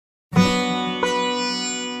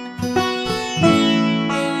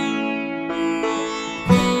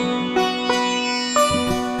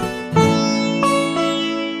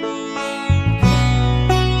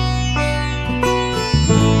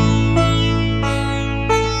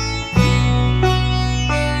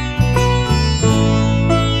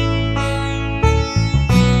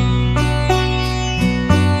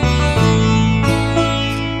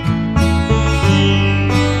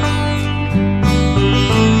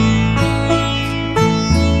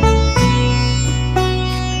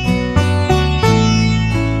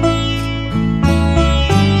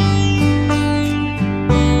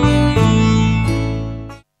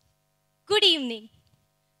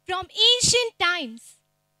times.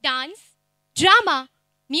 Dance, drama,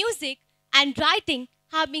 music, and writing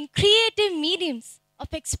have been creative mediums of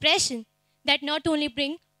expression that not only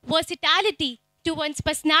bring versatility to one's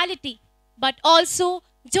personality, but also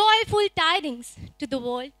joyful tidings to the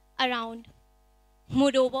world around.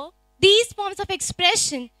 Moreover, these forms of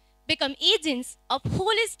expression become agents of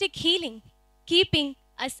holistic healing, keeping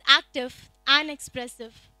us active and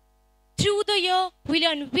expressive. Through the year, we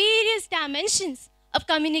learn various dimensions of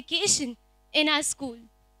communication in our school.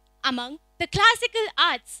 Among the classical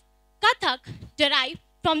arts, Kathak, derived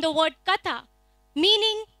from the word Katha,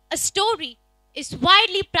 meaning a story, is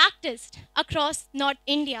widely practiced across North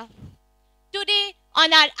India. Today,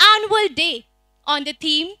 on our annual day, on the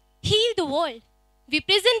theme Heal the World, we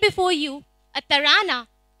present before you a tarana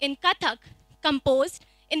in Kathak composed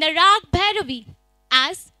in the Rag Bhairavi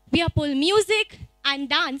as we uphold music and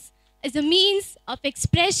dance as a means of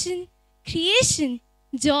expression, creation,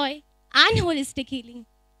 joy, and holistic healing.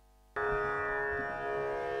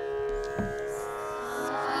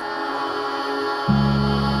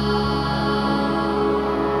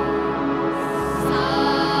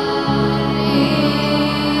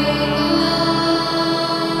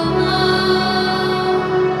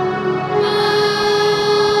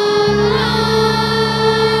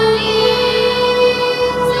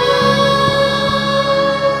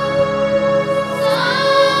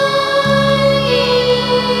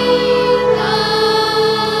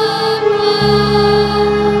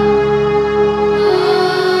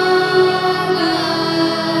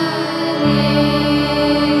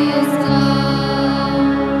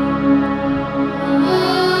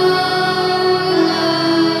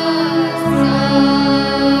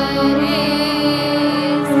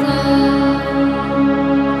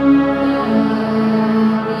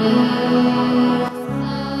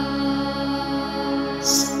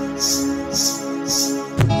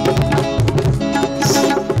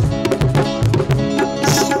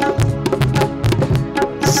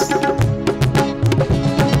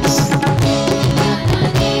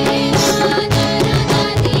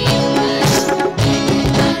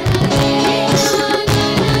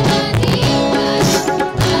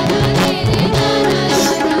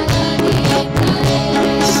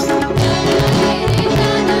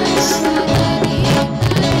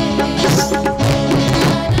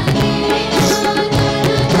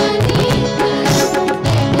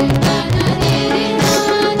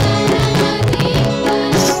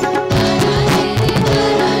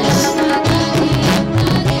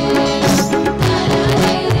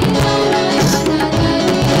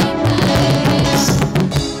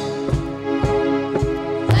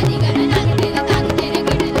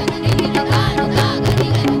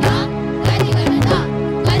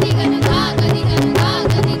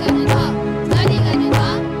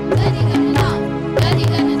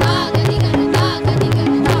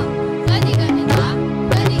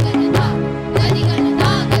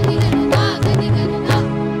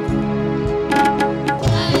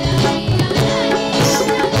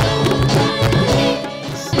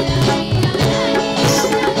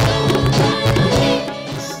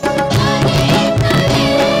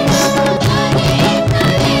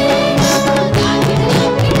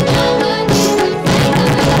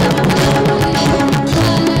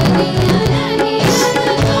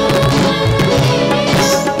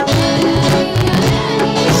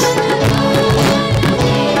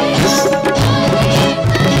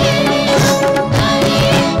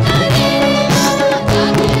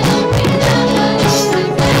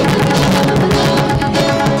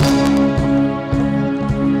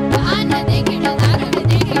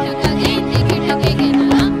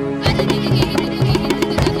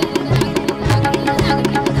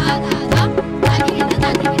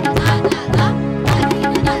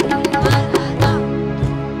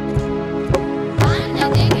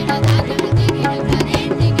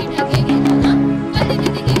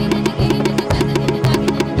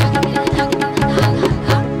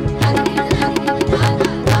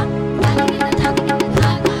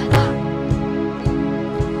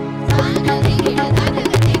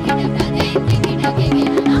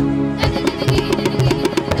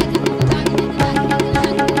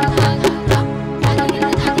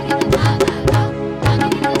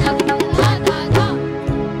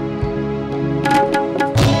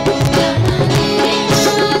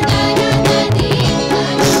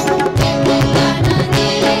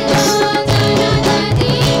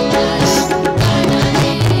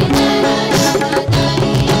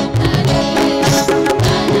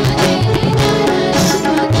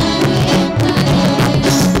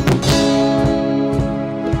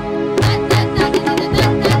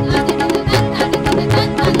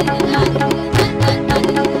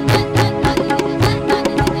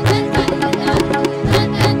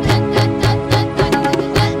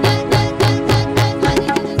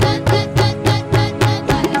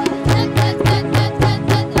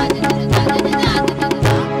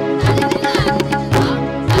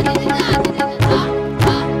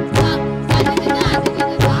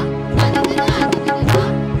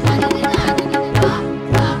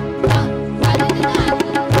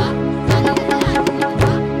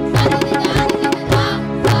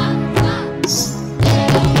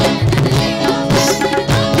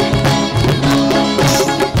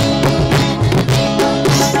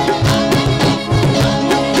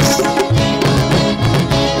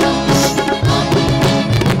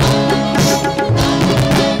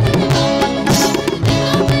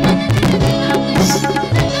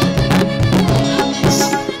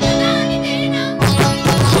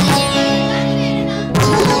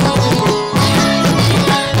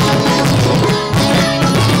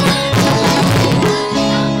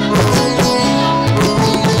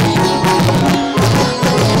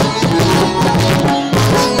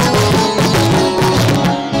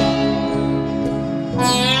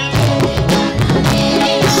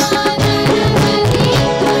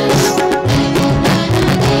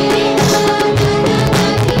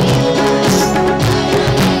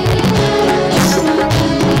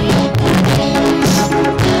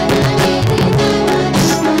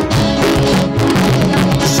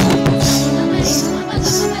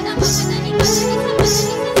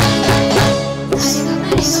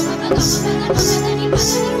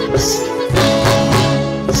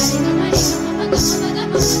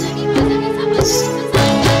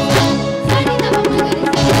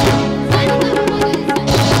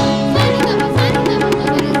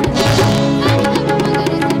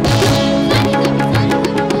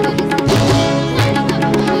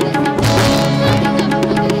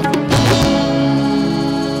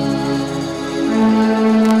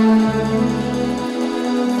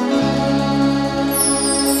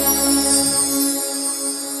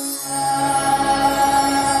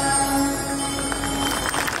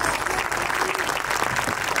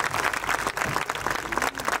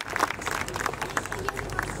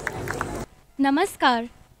 Namaskar.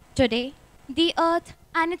 Today, the earth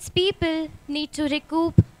and its people need to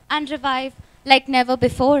recoup and revive like never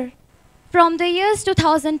before. From the years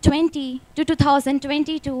 2020 to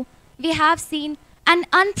 2022, we have seen an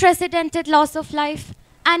unprecedented loss of life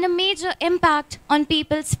and a major impact on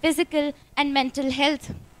people's physical and mental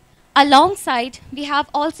health. Alongside, we have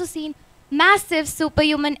also seen massive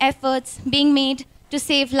superhuman efforts being made to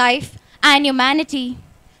save life and humanity.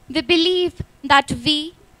 We believe that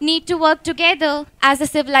we need to work together as a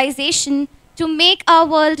civilization to make our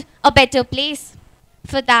world a better place.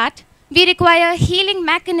 For that, we require healing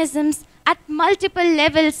mechanisms at multiple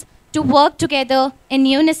levels to work together in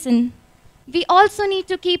unison. We also need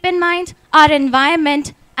to keep in mind our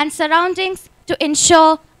environment and surroundings to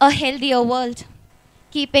ensure a healthier world.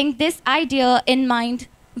 Keeping this idea in mind,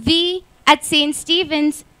 we at St.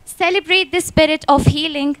 Stephen's celebrate the spirit of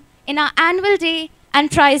healing in our annual day and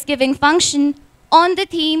prize giving function on the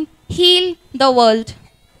theme Heal the World.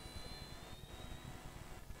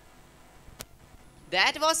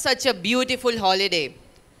 That was such a beautiful holiday.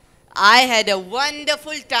 I had a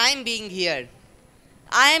wonderful time being here.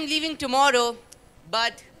 I am leaving tomorrow,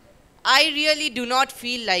 but I really do not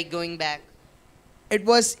feel like going back. It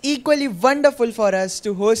was equally wonderful for us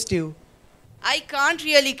to host you. I can't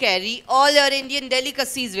really carry all your Indian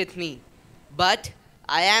delicacies with me, but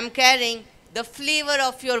I am carrying the flavor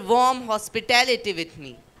of your warm hospitality with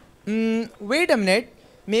me. Wait a minute.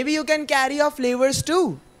 Maybe you can carry your flavors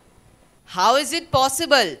too. How is it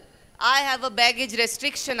possible? I have a baggage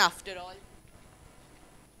restriction after all.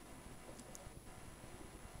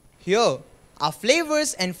 Here, our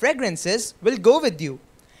flavors and fragrances will go with you.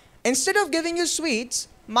 Instead of giving you sweets,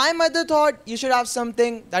 my mother thought you should have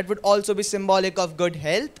something that would also be symbolic of good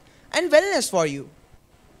health and wellness for you.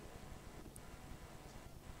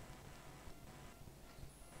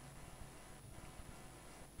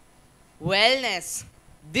 Wellness.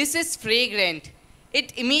 This is fragrant.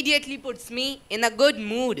 It immediately puts me in a good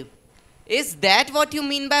mood. Is that what you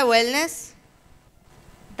mean by wellness?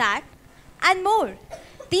 That and more.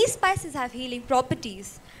 These spices have healing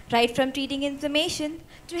properties, right from treating inflammation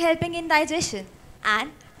to helping in digestion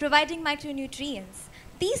and providing micronutrients.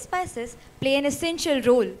 These spices play an essential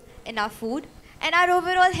role in our food and our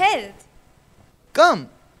overall health. Come,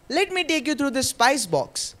 let me take you through this spice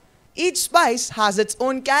box. Each spice has its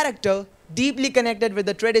own character, deeply connected with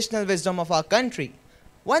the traditional wisdom of our country.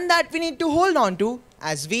 One that we need to hold on to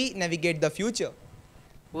as we navigate the future.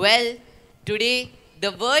 Well, today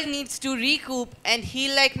the world needs to recoup and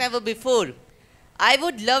heal like never before. I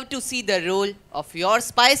would love to see the role of your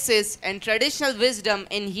spices and traditional wisdom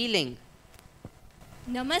in healing.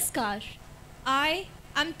 Namaskar. I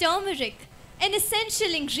am turmeric, an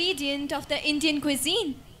essential ingredient of the Indian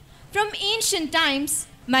cuisine. From ancient times,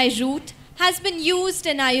 my root has been used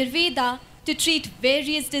in Ayurveda to treat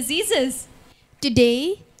various diseases.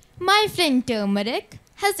 Today, my friend turmeric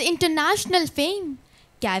has international fame.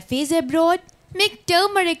 Cafes abroad make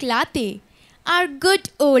turmeric latte, our good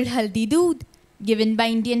old haldi doodh, given by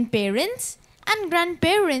Indian parents and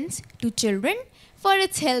grandparents to children for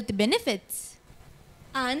its health benefits.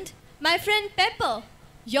 And my friend Pepper,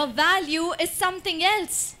 your value is something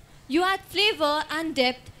else. You add flavor and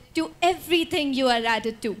depth to everything you are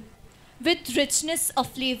added to. With richness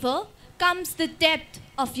of flavor comes the depth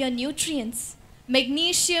of your nutrients.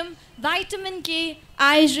 Magnesium, vitamin K,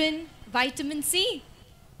 iron, vitamin C.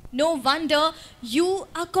 No wonder you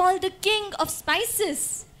are called the king of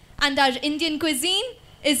spices. And our Indian cuisine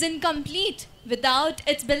is incomplete without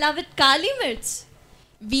its beloved Kali Mirch.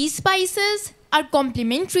 These spices are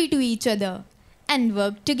complementary to each other and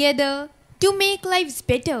work together to make lives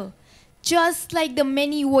better. Just like the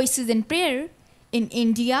many voices in prayer, in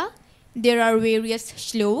India, there are various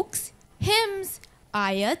shloks, hymns,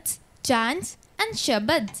 ayats, chants, and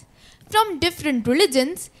shabads from different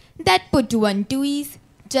religions that put one to ease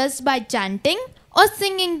just by chanting or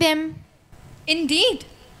singing them. Indeed,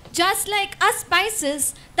 just like us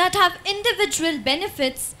spices that have individual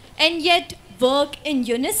benefits and yet work in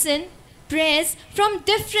unison, prayers from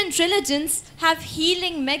different religions have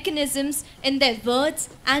healing mechanisms in their words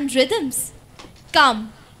and rhythms.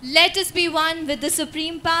 Come, let us be one with the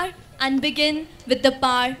supreme power and begin with the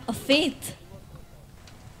power of faith.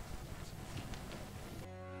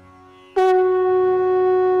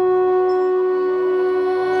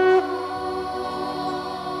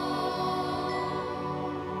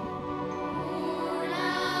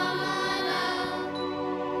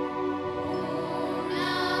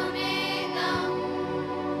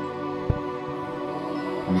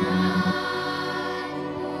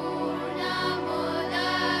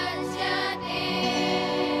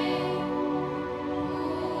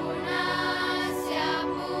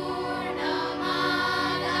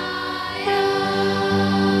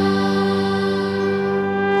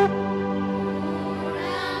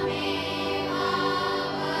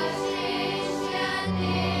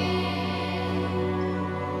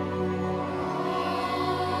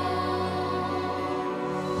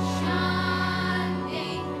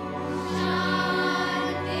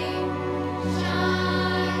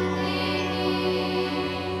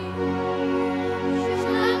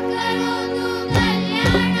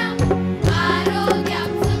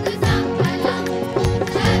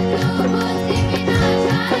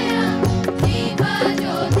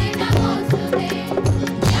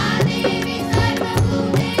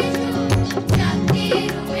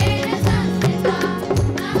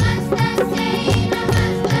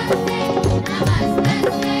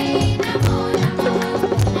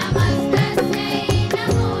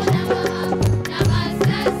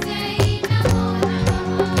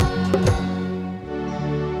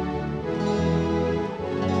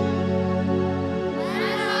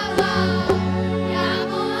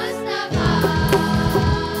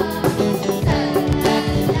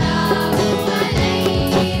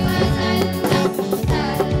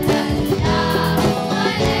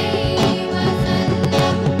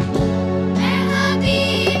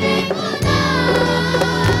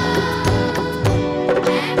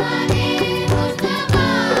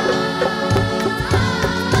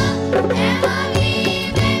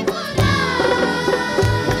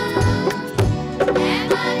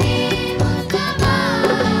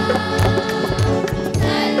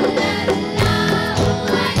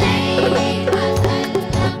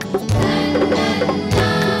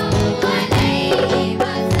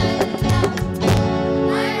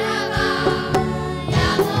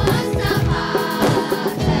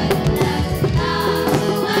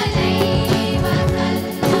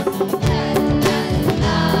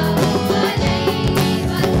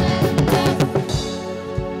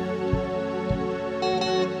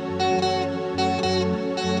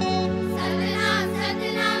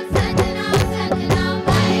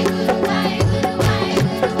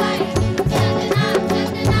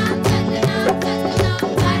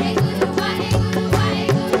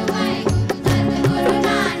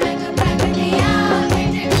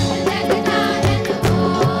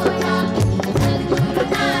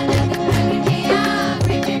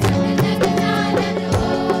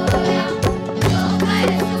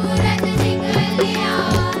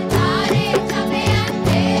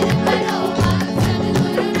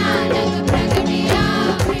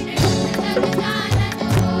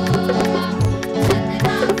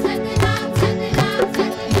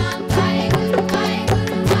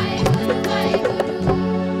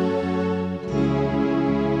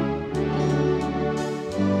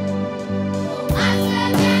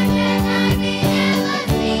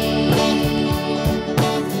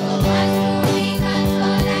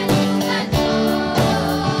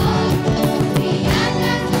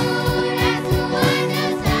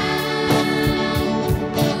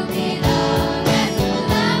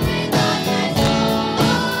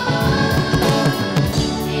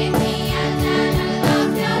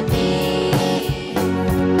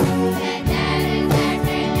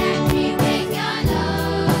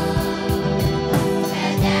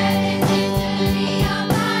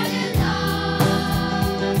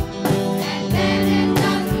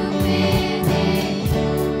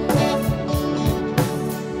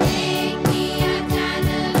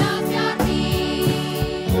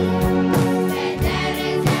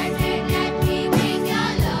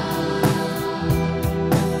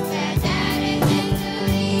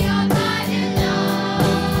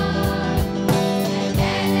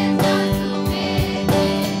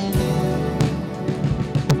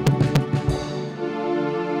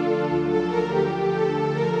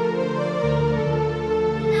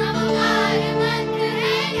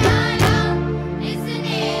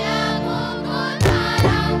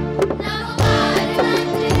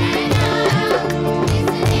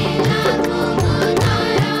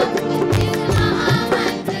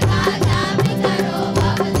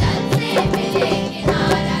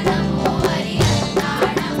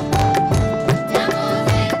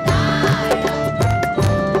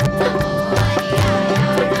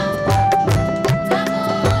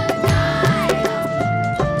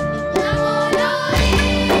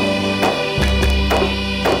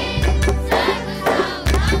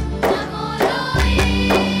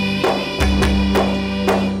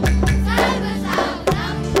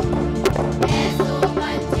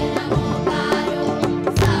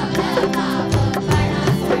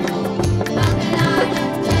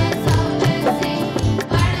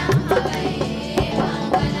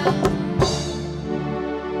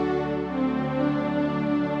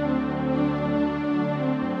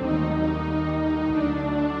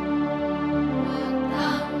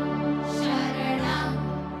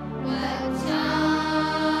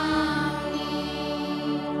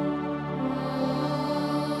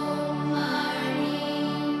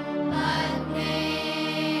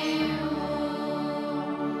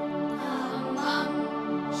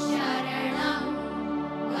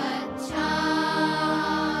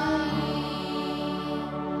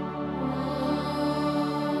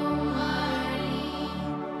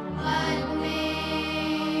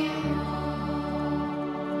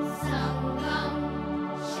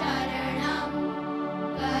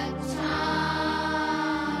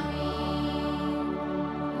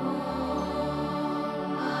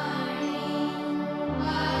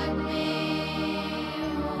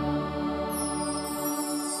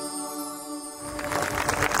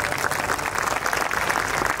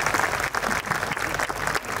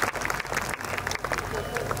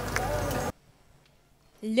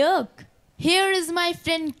 Look, here is my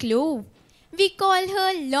friend Clove. We call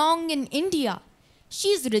her Long in India.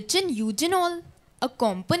 She's rich in eugenol, a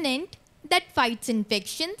component that fights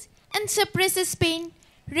infections and suppresses pain.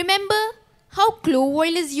 Remember how clove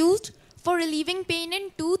oil is used for relieving pain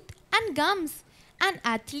in tooth and gums and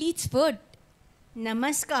athlete's foot?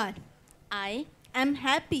 Namaskar. I am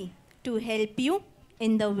happy to help you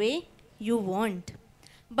in the way you want.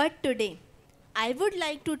 But today, I would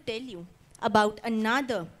like to tell you about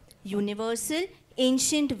another universal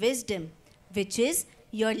ancient wisdom, which is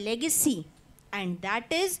your legacy, and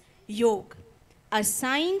that is yoga, a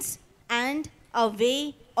science and a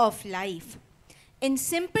way of life. In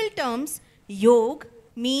simple terms, yoga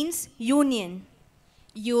means union.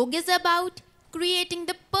 Yoga is about creating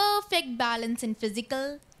the perfect balance in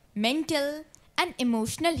physical, mental, and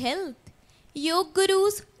emotional health. Yoga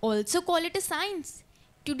gurus also call it a science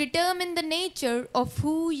to determine the nature of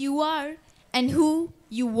who you are and who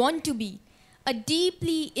you want to be, a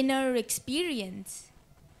deeply inner experience.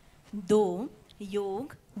 Though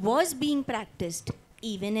yoga was being practiced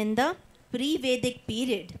even in the pre-Vedic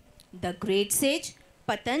period, the great sage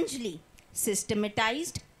Patanjali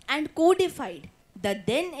systematized and codified the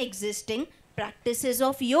then existing practices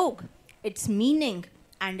of yoga, its meaning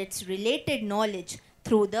and its related knowledge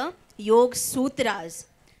through the Yoga Sutras.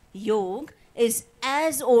 Yoga is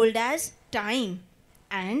as old as time,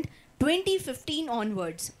 and 2015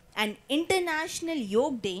 onwards, an International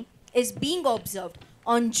Yoga Day is being observed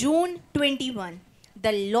on June 21,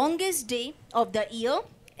 the longest day of the year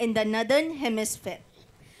in the Northern Hemisphere.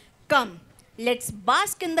 Come, let's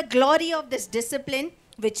bask in the glory of this discipline,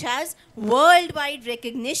 which has worldwide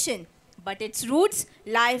recognition, but its roots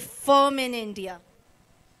lie firm in India.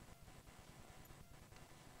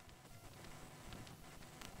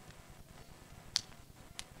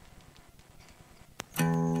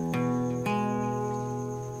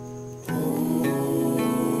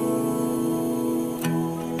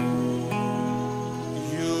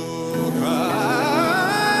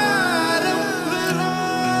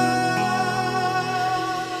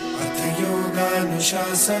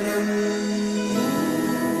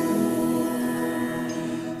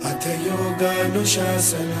 अथ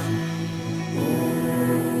योगानुशासनम्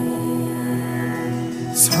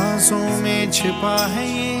सांसों में छिपा है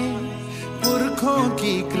ये, पुरखों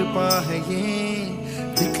की कृपा है ये,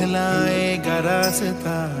 दिखलाएगा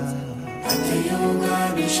रास्ता। अथ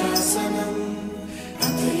योगानुशासनम्,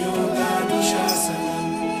 अथ योगानुशासनम्।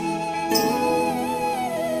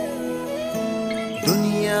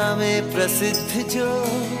 दुनिया में प्रसिद्ध जो,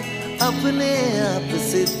 अपने आप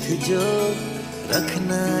सिद्ध जो,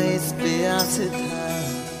 रखना इस पे आस था।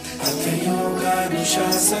 अथ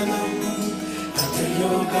योगानुशासनम्, अथ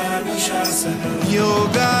योगानुशासनम्।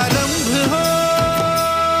 योगारंभ हो,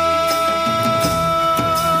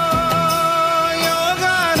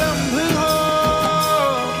 योगारंभ हो,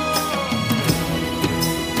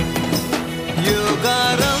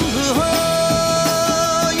 योगारंभ हो,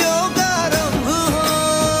 योगारंभ हो।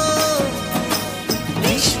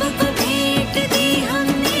 विश्व को भेंट दी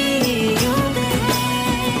हमने योग है।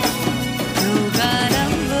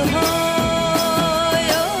 योगारंभ हो,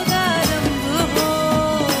 योगारंभ हो।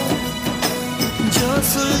 जो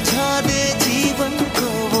सुलझा दे जीवन को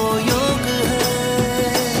वो योग है।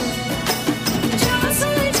 जो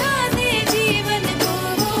सुलझा दे जीवन को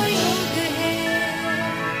वो योग है।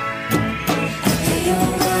 अथ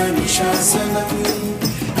योगानुशासनम्,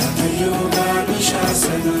 अथ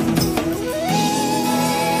योगानुशासनम्।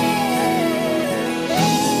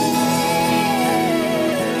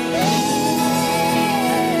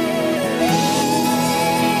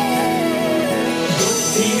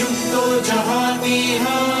 बुद्धियुक्तो जहातीह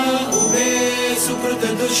उभे सुकृत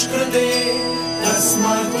दुष्कृते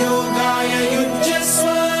तस्मात् योगाय युज्यस्व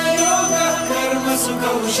योगः कर्मसु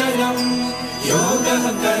कौशलम् योगः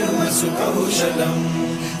कर्मसु कौशलम्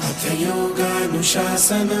अथ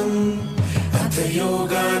योगानुशासनम् अथ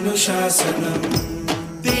योगानुशासनम्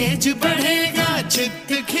तेज बढ़ेगा चित्त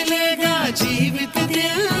खिलेगा जीवित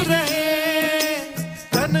दिल रहे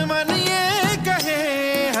तन मन ये कहे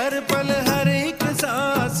हर पल हर एक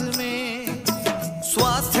सांस में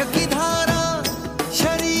स्वास्थ्य की धारा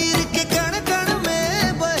शरीर के कण कण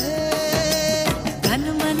में बहे तन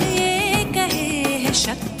मन ये कहे है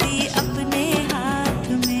शक्ति अपने हाथ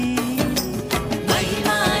में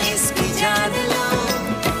महिमा इसकी जान लो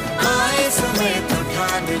आए समय तो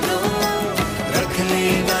ठान लो रख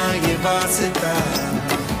लेना ये वास्ता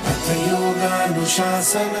अथ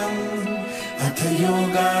योगानुशासनम् अथ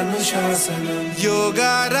योगानुशासनम्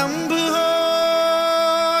योगारंभ हो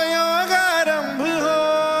योगारंभ हो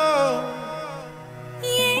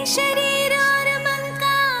ये शरीर और मन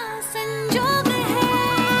का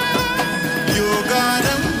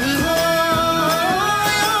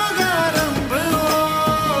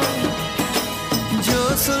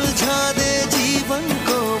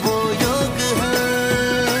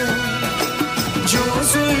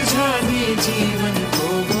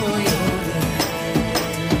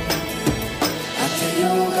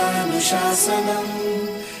शासनम्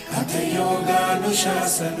अथ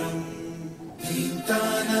योगानुशासनम् धीं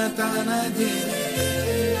तान तान धीरे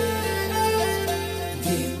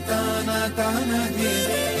धीं तान तान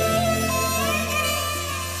धीरे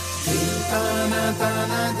धीं तान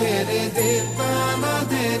तान धीरे धीं तान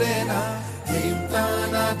धीरे ना धीं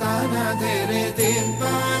तान तान धीरे धीं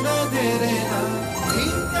तान धीरे ना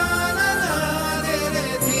धीं तान ना धीरे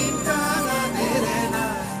धीं तान धीरे ना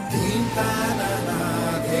धीं तान ना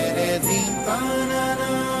धीरे धीं तान ना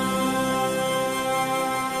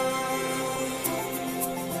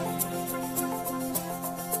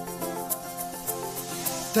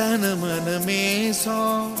तन मन में 100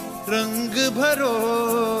 रंग भरो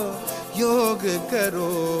योग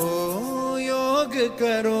करो योग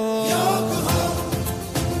करो योग हो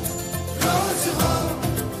रोज हो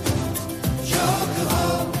योग हो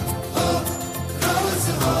रोज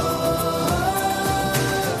हो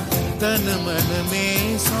तन मन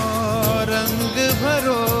में 100 रंग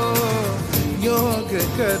भरो योग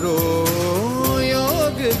करो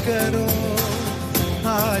योग करो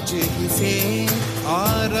आज ही से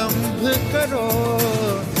आरंभ करो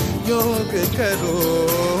योग करो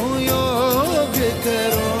योग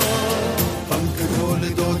करो पंख खोल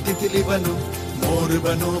दो तितली बनो मोर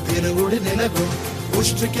बनो फिर उड़ने लगो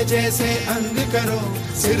उष्ट के जैसे अंग करो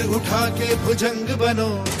सिर उठा के भुजंग बनो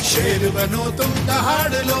शेर बनो तुम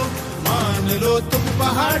दहाड़ लो मान लो तुम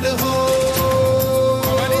पहाड़ हो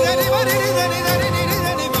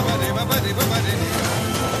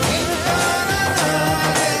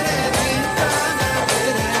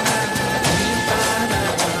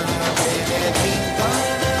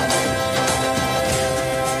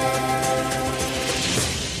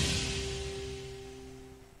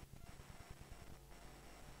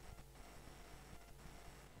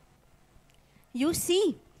You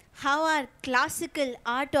see how our classical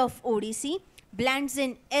art of Odissi blends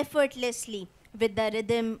in effortlessly with the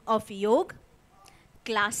rhythm of yoga.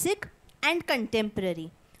 Classic and contemporary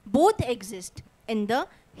both exist in the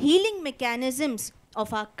healing mechanisms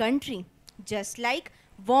of our country, just like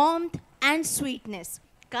warmth and sweetness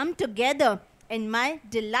come together in my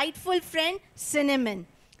delightful friend cinnamon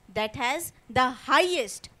that has the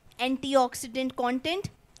highest antioxidant content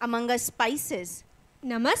among us spices.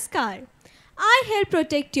 Namaskar. I help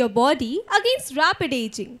protect your body against rapid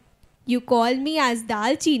aging. You call me as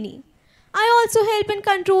Dalchini. I also help in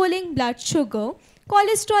controlling blood sugar,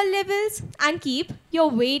 cholesterol levels and keep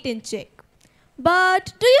your weight in check.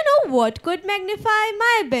 But do you know what could magnify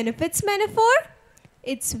my benefits metaphor?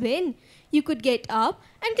 It's when you could get up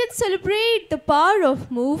and can celebrate the power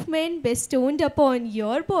of movement bestowed upon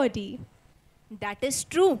your body. That is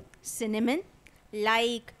true, cinnamon.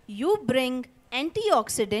 Like you bring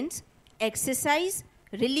antioxidants, exercise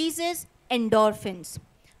releases endorphins,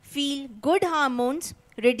 feel good hormones,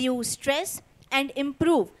 reduce stress, and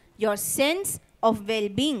improve your sense of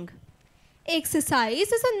well-being.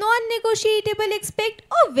 Exercise is a non-negotiable aspect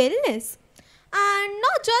of wellness. And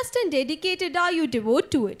not just in dedicated are you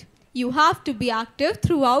devote to it. You have to be active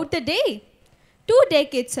throughout the day. 2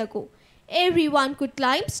 decades ago, everyone could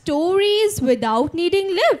climb stories without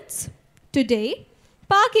needing lifts. Today,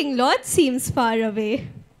 parking lot seems far away.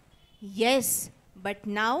 Yes, but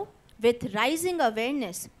now with rising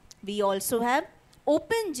awareness, we also have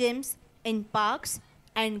open gyms in parks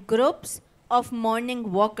and groups of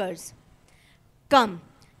morning walkers. Come,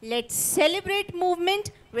 let's celebrate movement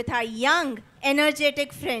with our young,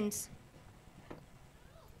 energetic friends.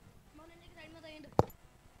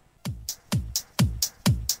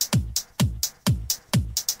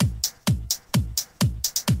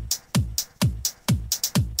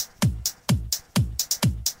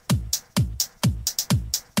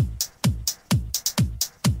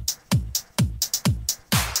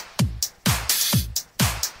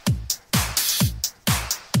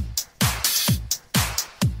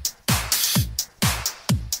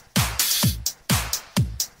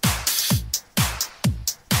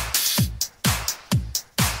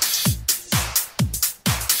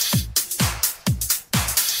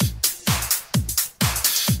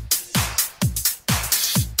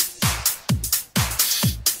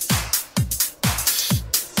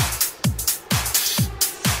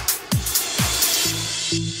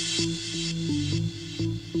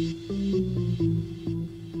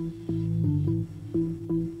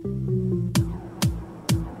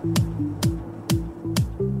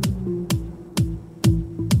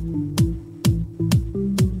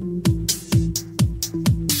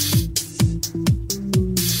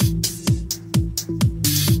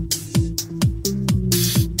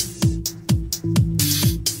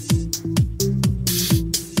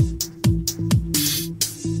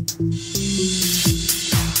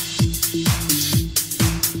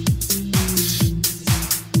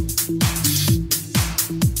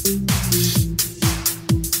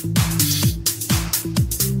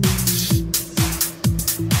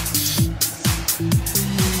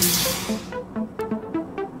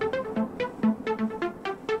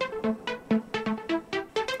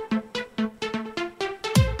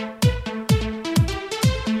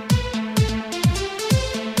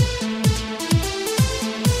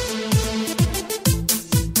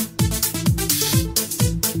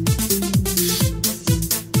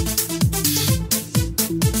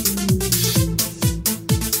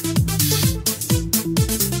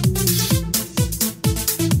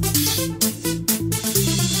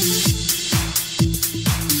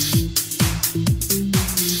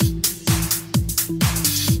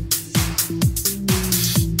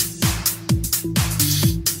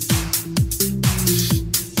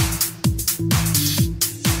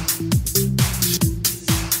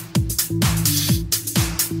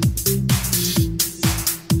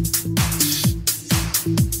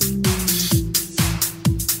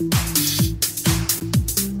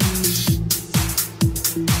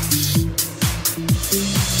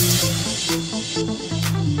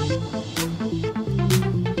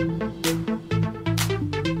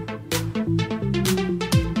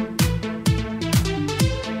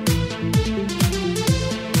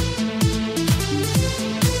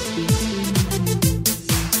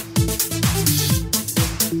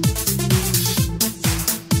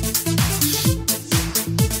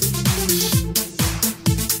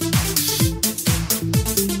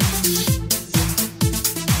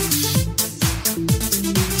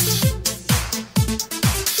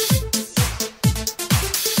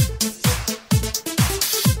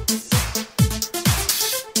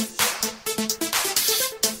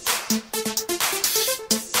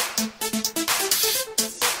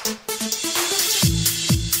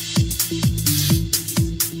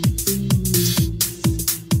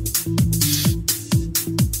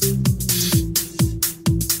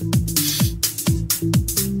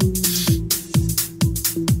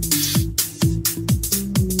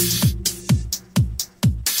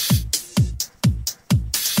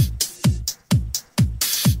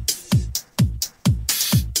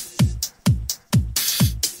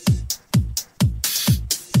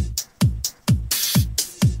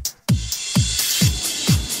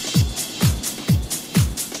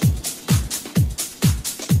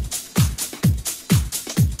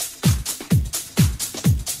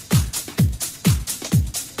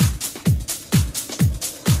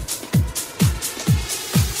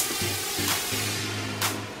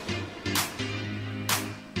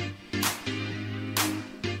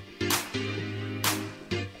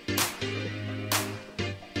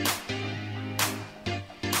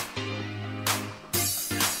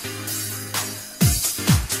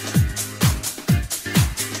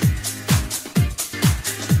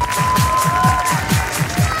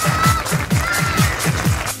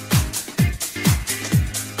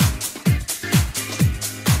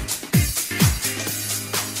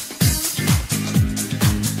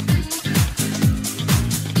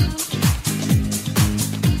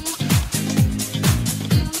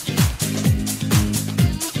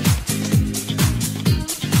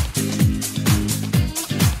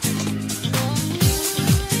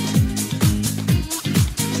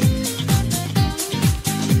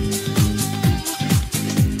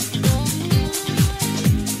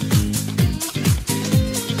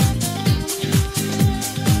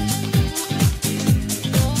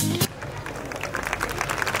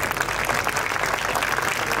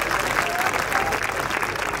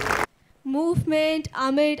 ferment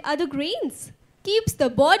amid other grains, keeps the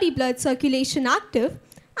body blood circulation active,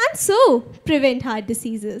 and so prevent heart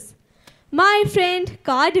diseases. My friend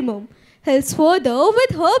cardamom helps further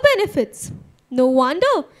with her benefits. No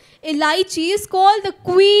wonder elaichi is called the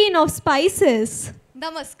queen of spices.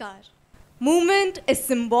 Namaskar. Movement is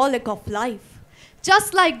symbolic of life,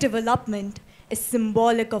 just like development is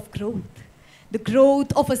symbolic of growth. The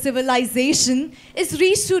growth of a civilization is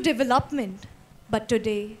reached through development. But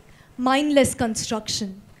today, mindless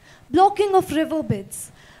construction, blocking of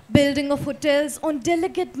riverbeds, building of hotels on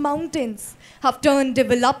delicate mountains have turned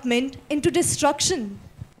development into destruction.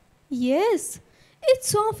 Yes,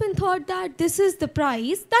 it's often thought that this is the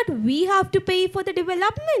price that we have to pay for the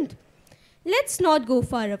development. Let's not go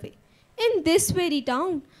far away. In this very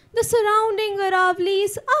town, the surrounding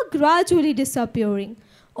Aravlis are gradually disappearing,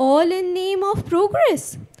 all in name of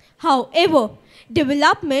progress. However,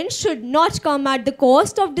 development should not come at the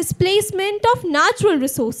cost of displacement of natural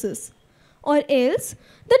resources, or else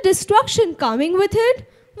the destruction coming with it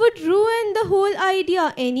would ruin the whole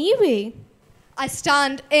idea anyway. I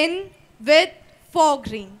stand in with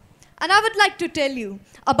Forgreen, and I would like to tell you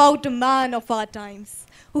about a man of our times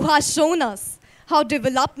who has shown us how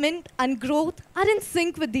development and growth are in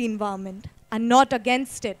sync with the environment and not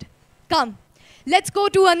against it. Come, let's go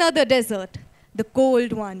to another desert, the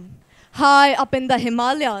cold one, high up in the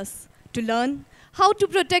Himalayas, to learn how to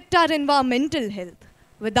protect our environmental health,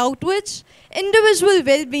 without which individual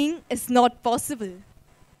well-being is not possible.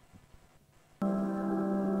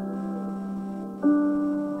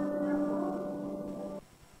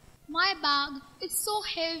 My bag is so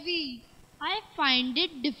heavy. I find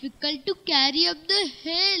it difficult to carry up the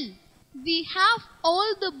hill. We have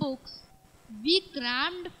all the books. We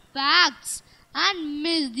crammed facts and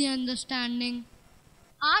missed the understanding.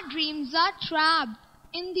 Our dreams are trapped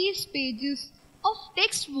in these pages of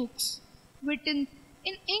textbooks written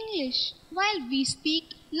in English while we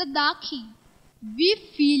speak Ladakhi. We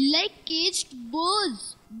feel like caged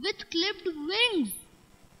birds with clipped wings.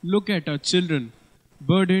 Look at our children,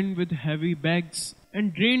 burdened with heavy bags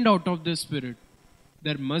and drained out of their spirit.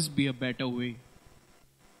 There must be a better way.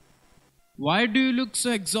 Why do you look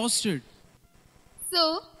so exhausted?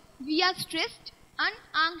 So, we are stressed and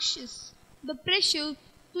anxious. The pressure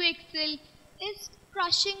to excel is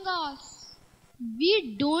crushing us.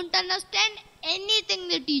 We don't understand anything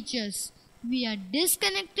they teach us. We are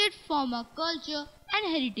disconnected from our culture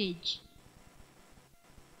and heritage.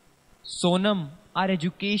 Sonam, our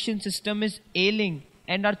education system is ailing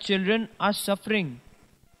and our children are suffering.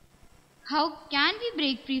 How can we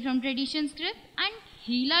break free from tradition's grip and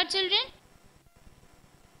heal our children?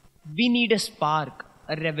 We need a spark,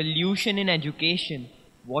 a revolution in education.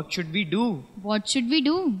 What should we do? What should we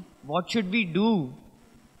do? What should we do?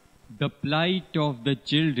 The plight of the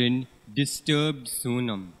children disturbed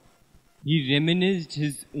Sonam. He reminisced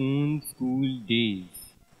his own school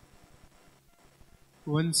days.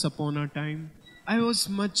 Once upon a time, I was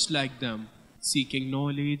much like them, seeking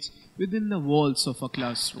knowledge within the walls of a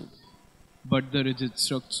classroom. But the rigid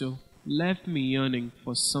structure left me yearning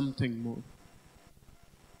for something more.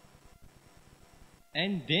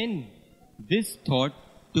 And then this thought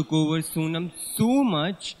took over Sonam so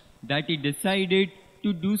much that he decided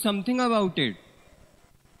to do something about it.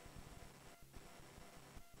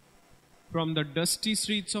 From the dusty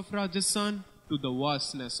streets of Rajasthan to the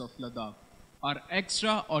vastness of Ladakh, our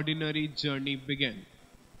extraordinary journey began.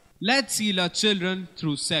 Let's heal our children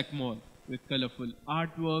through Sekmol with colorful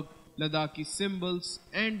artwork, Ladakhi symbols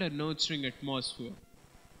and a nurturing atmosphere.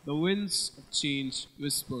 The winds of change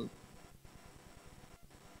whispered.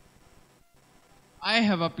 I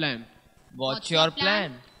have a plan. What's your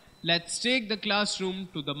plan? Let's take the classroom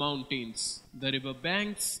to the mountains, the river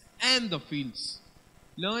banks and the fields.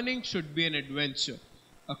 Learning should be an adventure,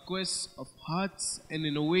 a quest of hearts and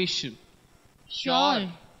innovation.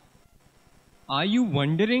 Sure. Are you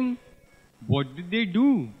wondering what did they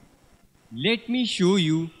do? Let me show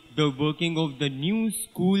you the working of the new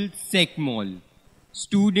school Sekmol,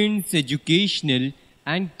 Students' Educational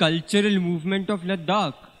and Cultural Movement of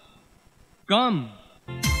Ladakh. Come.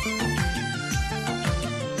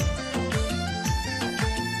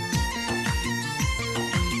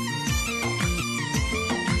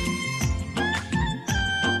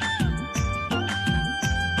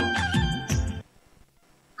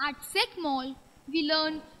 At Sekmol, we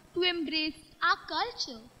learn to embrace our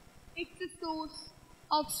culture. It's a source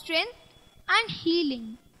of strength and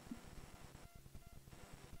healing.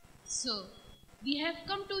 So, we have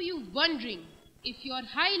come to you wondering if your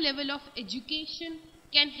high level of education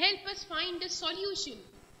can help us find a solution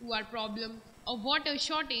to our problem of water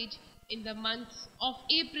shortage in the months of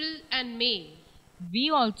April and May. We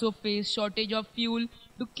also face shortage of fuel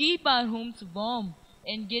to keep our homes warm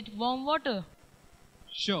and get warm water.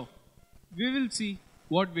 Sure, we will see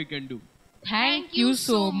what we can do. Thank you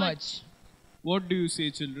so much. What do you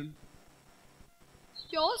say, children?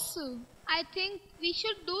 Sure, sir. I think we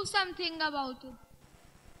should do something about it.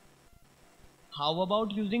 How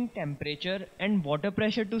about using temperature and water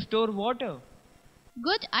pressure to store water?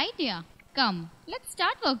 Good idea. Come, let's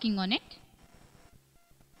start working on it.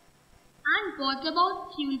 And what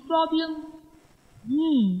about fuel problem?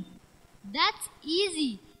 That's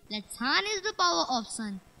easy. Let's harness the power of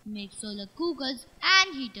sun. Make solar cookers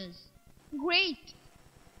and heaters. Great.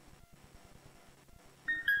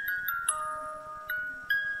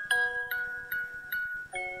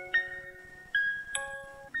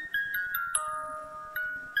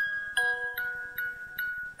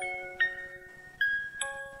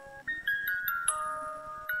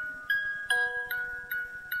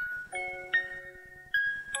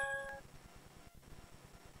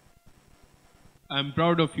 I'm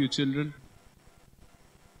proud of you, children.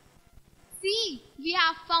 See, we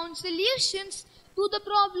have found solutions to the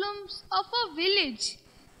problems of our village.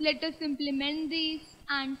 Let us implement these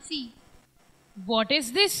and see. What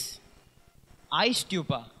is this? Ice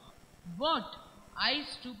stupa. What?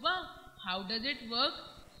 Ice stupa? How does it work?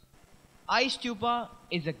 Ice stupa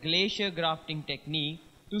is a glacier grafting technique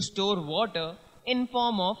to store water in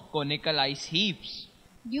form of conical ice heaps.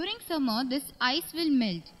 During summer, this ice will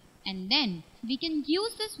melt, and then we can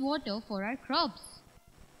use this water for our crops.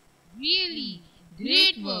 Really,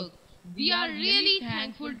 great work. We are really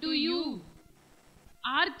thankful to you.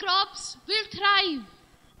 Our crops will thrive.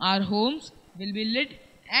 Our homes will be lit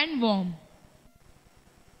and warm.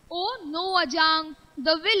 Oh no, Ajang.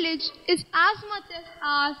 The village is as much as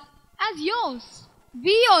ours as yours.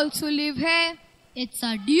 We also live here. It's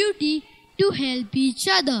our duty to help each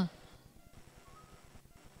other.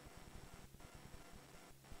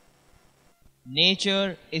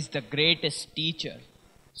 Nature is the greatest teacher.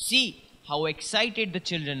 See how excited the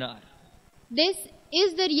children are. This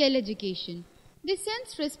is the real education. This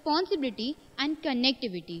sense responsibility and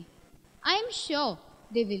connectivity. I am sure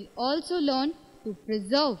they will also learn to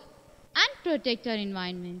preserve and protect our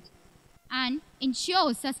environment and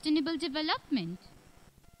ensure sustainable development.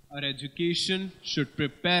 Our education should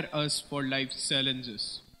prepare us for life's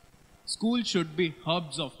challenges. School should be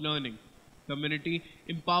hubs of learning, community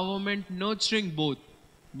empowerment nurturing both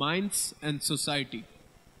minds and society.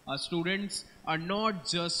 Our students are not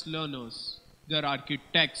just learners, they are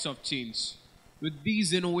architects of change. With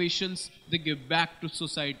these innovations, they give back to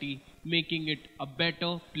society, making it a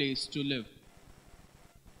better place to live.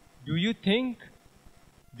 Do you think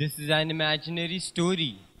this is an imaginary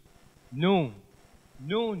story? No,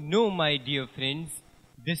 no, my dear friends.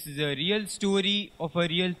 This is a real story of a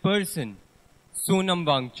real person, Sonam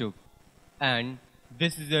Wangchuk. And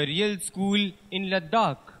this is a real school in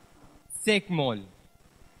Ladakh, Sekmol.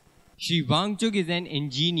 Shri Wangchuk is an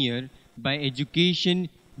engineer by education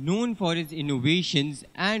known for his innovations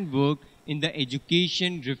and work in the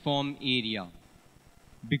education reform area.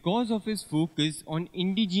 Because of his focus on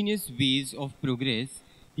indigenous ways of progress,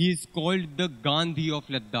 he is called the Gandhi of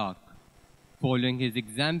Ladakh. Following his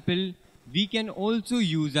example, we can also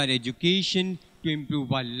use our education to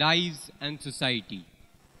improve our lives and society.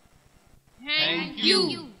 Thank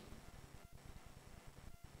you.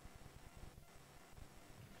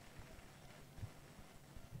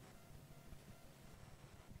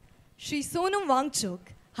 Shri Sonam Wangchuk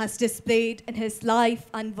has displayed in his life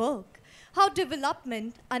and work how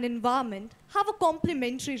development and environment have a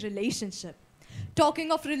complementary relationship.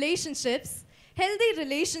 Talking of relationships, healthy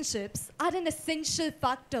relationships are an essential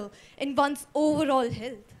factor in one's overall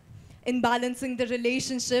health. In balancing the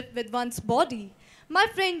relationship with one's body, my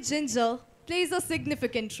friend Ginger plays a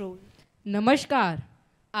significant role. Namaskar.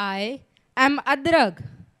 I am Adrag.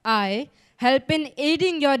 I help in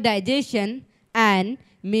aiding your digestion and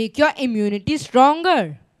make your immunity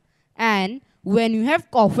stronger. And when you have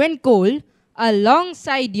cough and cold,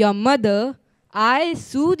 alongside your mother, I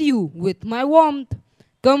soothe you with my warmth.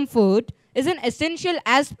 Comfort is an essential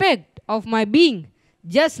aspect of my being,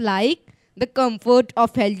 just like the comfort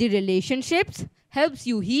of healthy relationships helps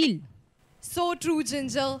you heal. So true,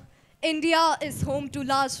 Ginger. India is home to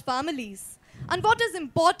large families. And what is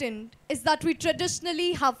important is that we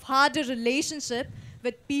traditionally have had a relationship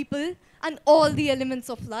with people and all the elements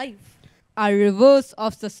of life. Our rivers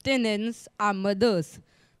of sustenance are mothers.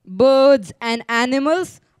 Birds and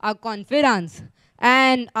animals are confidants.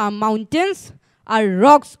 And our mountains are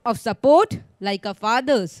rocks of support like our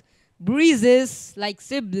fathers. Breezes like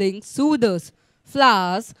siblings, soothers.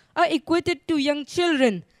 Flowers are equated to young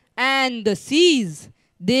children. and the seas.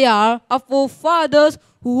 They are our forefathers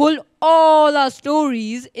who hold all our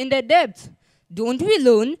stories in their depths. Don't we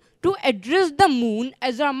learn to address the moon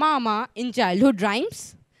as our mama in childhood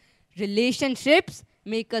rhymes? Relationships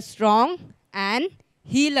make us strong and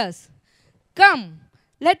heal us. Come,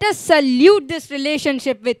 let us salute this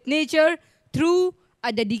relationship with nature through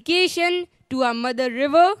a dedication to our mother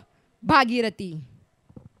river, Bhagirathi.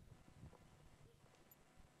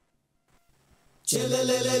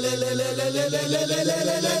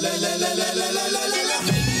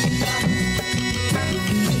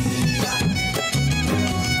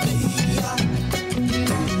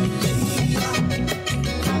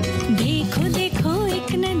 देखो देखो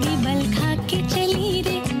एक नदी बल खा के चली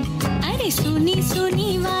रे, अरे सोनी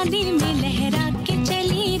सोनी वादी में लहरा के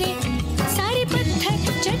चली रे, सारे पत्थर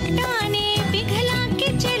चट्टाने पिघला के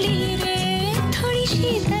चली रे, थोड़ी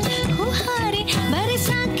शीतल फुहारे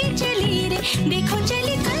बरसा के चली रे, देखो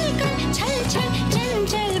चली कल कल छल छल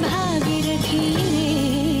चंचल भागीरथी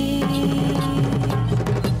रे।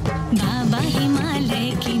 बाबा हिमालय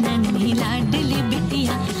की नन्ही लाडली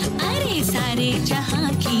बिटिया, अरे सारे जहां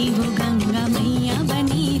की वो गंगा मैया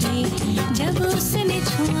बनी रे, जब उसने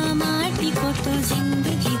छुआ माटी को तो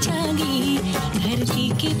जिंदगी जागी, धरती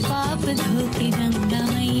के पाप धो के गंगा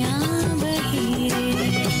मैया बही रे।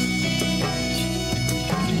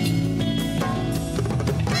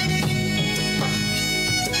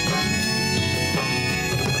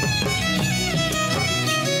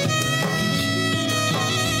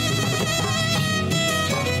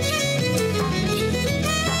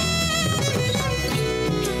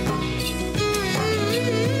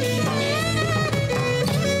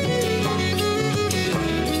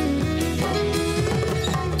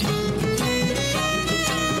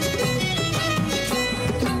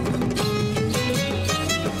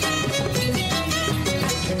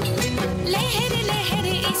 लहर लहर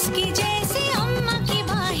इसकी जैसे अम्मा की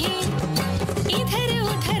बाहें, इधर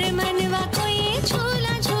उधर मनवा कोई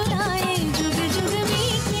झूला झूलाए, जुग जुग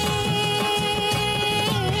मीठे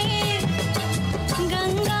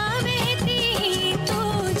गंगा बहती तो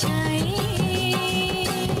जाए,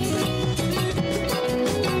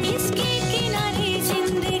 इसके किनारे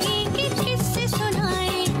जिंदगी के किस्से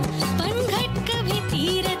सुनाए, पनघट कभी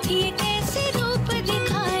तीरथ ये कैसे रूप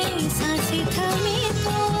दिखाए, सांसें थमे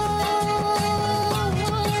तो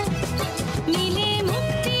मिले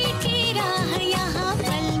मुक्ति की राह यहाँ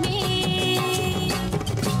पल में,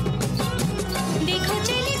 देखो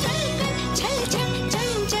चली कल कल छल छल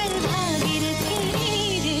चंचल भागीरथी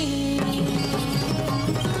रे।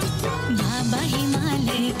 बाबा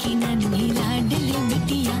हिमालय की नन्ही लाडली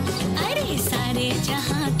बिटिया, अरे सारे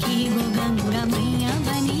जहां की वो गंगा मैया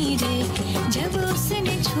बनी रे, जब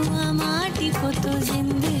उसने छुआ माटी को तो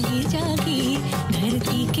जिंदगी जागी,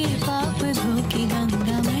 धरती के पाप धो के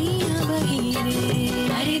गंगा मैया बही रे।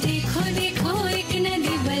 अरे देखो देखो एक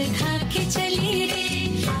नदी बल खा के चली रे,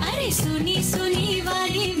 अरे सुनी सुनी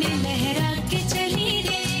वादी में लहरा के चली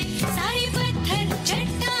रे, सारे पत्थर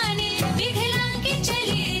चट्टाने पिघला के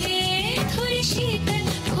चली रे, थोड़ी शीतल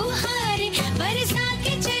फुहारे बरसा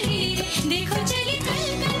के चली रे, देखो चली कल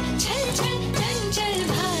कल छल छल चंचल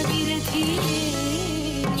भागीरथी रे।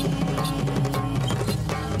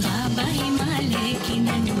 बाबा हिमालय की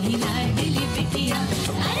नन्ही लाडली बिटिया,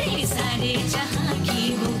 अरे सारे जहां की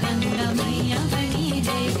वो गंगा मैया बनी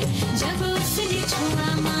रे, जब उसने छुआ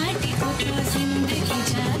माटी को तो जिंदगी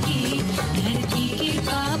जागी, धरती के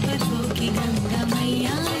पाप धो के गंगा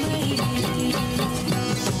मैया बही रे।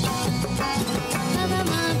 बाबा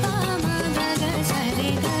मा पा मा गा गा सा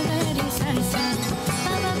रे गा गा रे सा सा,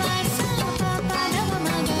 बाबा मा सा पा पा धा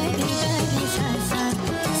मा गा रे गा रे सा सा,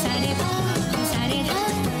 सा रे पा सा रे धा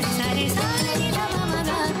सा रे सा रे धा मा मा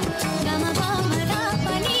गा, गा मा पा मा धा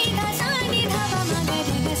पा नी धा सा नी धा मा मा गा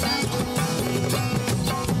रे गा सा।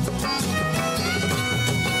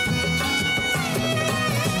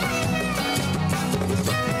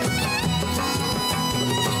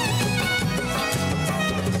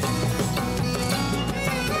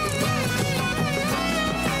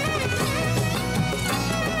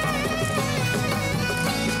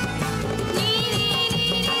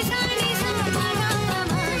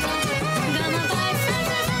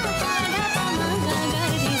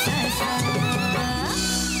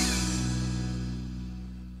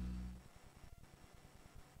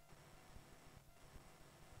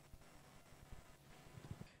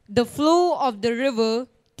 The flow of the river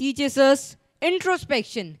teaches us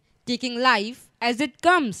introspection, taking life as it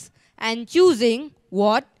comes and choosing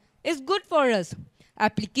what is good for us.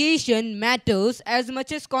 Application matters as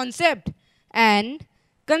much as concept, and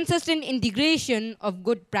consistent integration of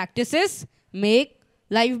good practices make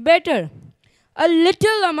life better. A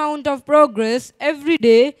little amount of progress every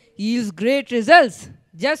day yields great results.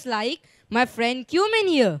 Just like my friend cumin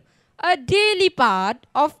here, a daily part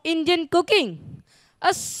of Indian cooking.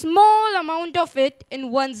 A small amount of it in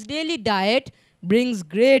one's daily diet brings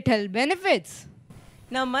great health benefits.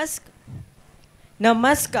 Namaskar.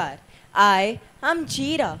 I am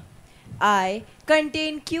Jeera. I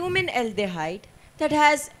contain cumin aldehyde that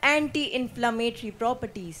has anti-inflammatory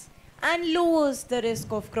properties and lowers the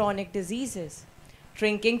risk of chronic diseases.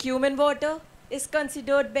 Drinking cumin water is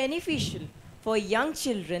considered beneficial for young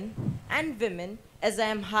children and women as I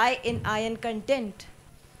am high in iron content.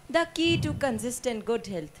 The key to consistent good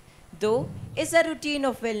health, though, is a routine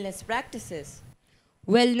of wellness practices.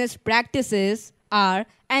 Wellness practices are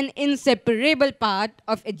an inseparable part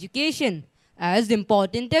of education, as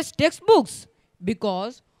important as textbooks,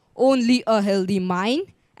 because only a healthy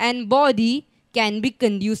mind and body can be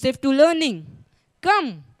conducive to learning.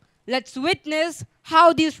 Come, let's witness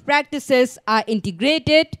how these practices are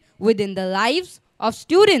integrated within the lives of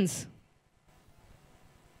students.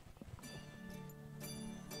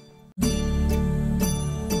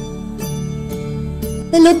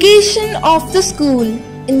 The location of the school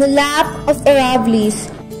in the lap of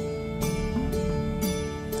Aravali's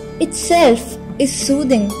itself is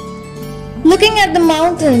soothing. Looking at the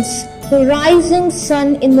mountains, the rising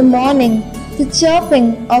sun in the morning, the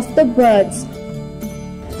chirping of the birds,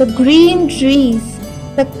 the green trees,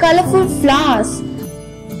 the colorful flowers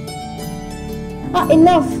are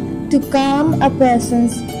enough to calm a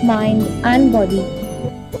person's mind and body.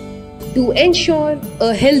 To ensure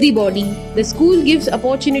a healthy body, the school gives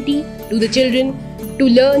opportunity to the children to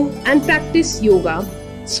learn and practice yoga,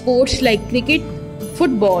 sports like cricket,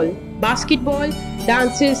 football, basketball,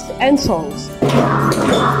 dances and songs.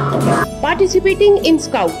 Participating in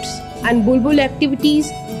scouts and bulbul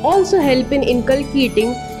activities also help in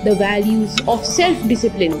inculcating the values of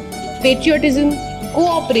self-discipline, patriotism,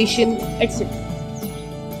 cooperation, etc.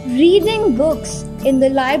 Reading books in the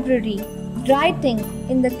library, writing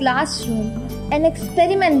in the classroom, and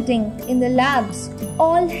experimenting in the labs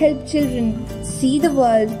all help children see the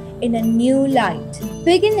world in a new light.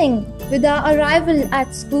 Beginning with our arrival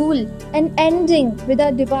at school and ending with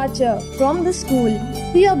our departure from the school,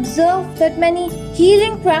 we observe that many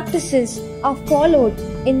healing practices are followed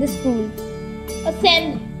in the school.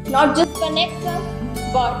 Assembly not just connects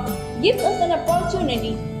us, but gives us an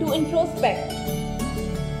opportunity to introspect.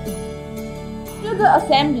 Through the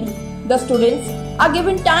assembly, the students are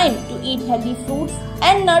given time to eat healthy fruits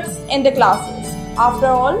and nuts in the classes. After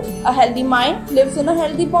all, a healthy mind lives in a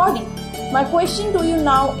healthy body. My question to you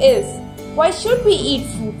now is, why should we eat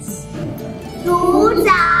fruits? Fruits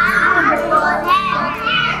are good for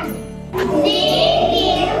health.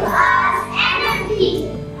 They give us energy.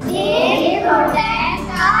 They protect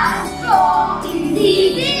us from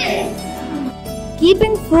diseases.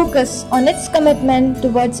 Keeping focus on its commitment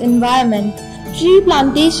towards environment, tree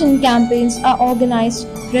plantation campaigns are organized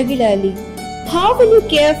regularly. How will you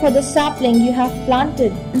care for the sapling you have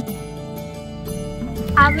planted?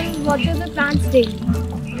 I will water the plants daily.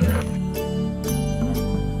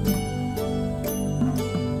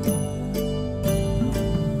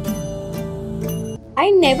 I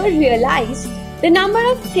never realized the number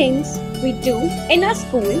of things we do in our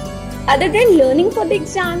school other than learning for the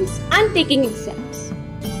exams and taking exams.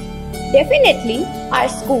 Definitely, our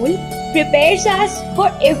school prepares us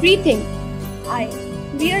for everything. I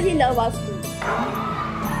really love our school.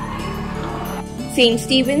 St.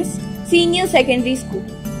 Stephen's Senior Secondary School.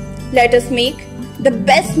 Let us make the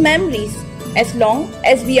best memories as long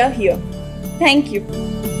as we are here. Thank you.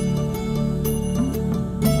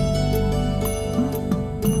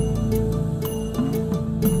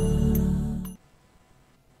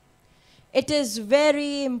 It is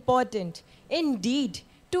very important indeed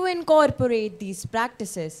to incorporate these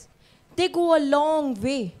practices. They go a long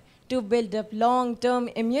way to build up long-term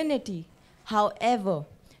immunity. However,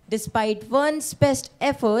 despite one's best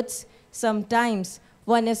efforts, sometimes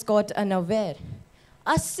one is caught unaware.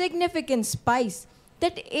 A significant spice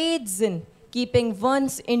that aids in keeping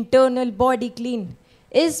one's internal body clean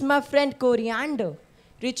is my friend coriander,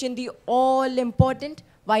 rich in the all-important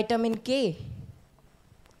vitamin K.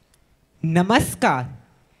 Namaskar.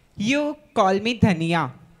 You call me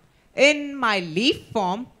Dhania. In my leaf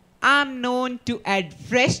form, I am known to add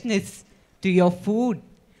freshness to your food.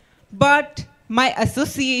 But my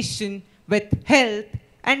association with health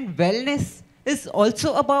and wellness is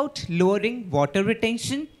also about lowering water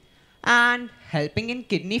retention and helping in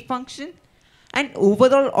kidney function and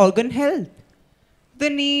overall organ health.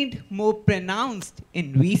 The need more pronounced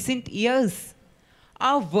in recent years.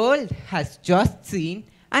 Our world has just seen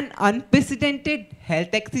an unprecedented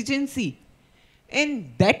health exigency.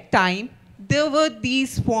 In that time, there were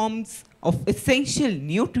these forms of essential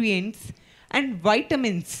nutrients and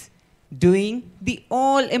vitamins doing the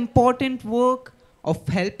all-important work of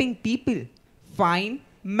helping people find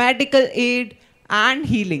medical aid and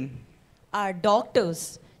healing. Our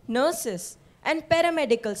doctors, nurses, and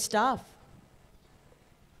paramedical staff.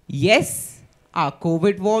 Yes, our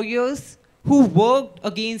COVID warriors who worked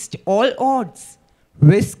against all odds,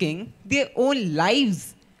 risking their own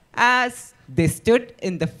lives as they stood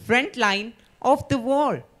in the front line of the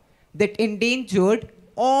war that endangered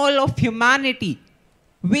all of humanity.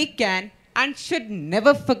 We can and should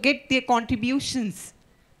never forget their contributions.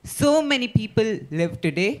 So many people live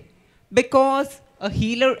today because a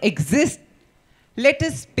healer exists. Let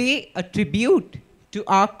us pay a tribute to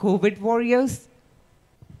our COVID warriors.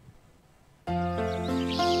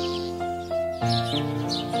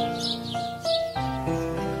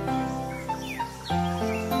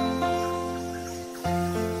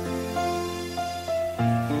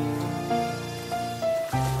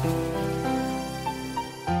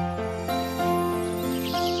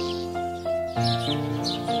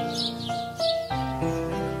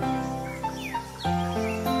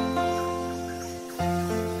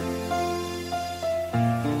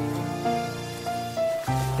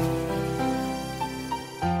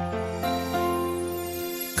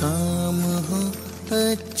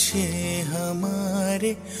 अच्छे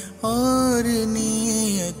हमारे और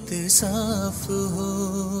नीयत साफ हो,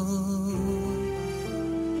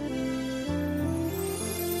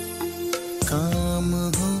 काम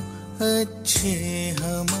हो अच्छे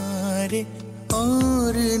हमारे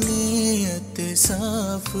और नीयत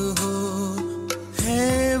साफ हो,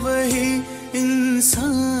 है वही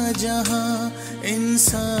इंसान जहाँ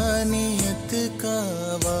इंसानियत का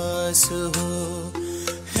वास हो,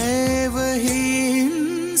 है वही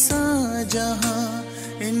इंसान जहाँ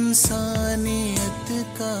इंसानियत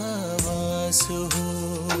का वास हो।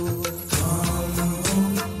 काम हो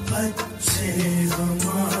अच्छे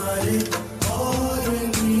हमारे और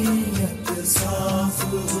नीयत साफ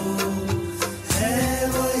हो, है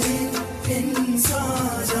वही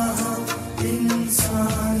इंसान जहाँ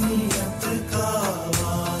इंसानियत का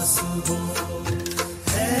वास हो,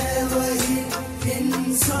 है वही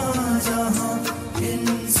इंसान जहाँ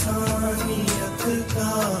इंसानियत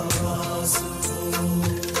का वास हो।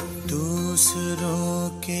 दूसरों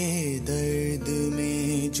के दर्द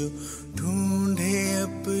में जो ढूंढे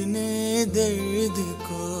अपने दर्द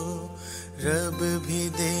को, रब भी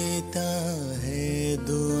देता है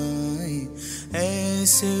दुआएं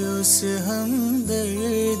ऐसे उस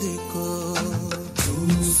हमदर्द को।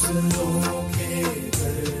 दूसरों के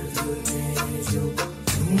दर्द में जो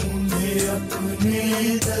ढूंढे अपने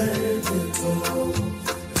दर्द को,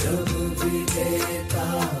 रब भी देता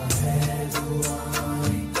है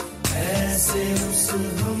दुआएं ऐसे उस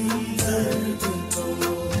हमदर्द को।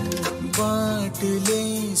 बांट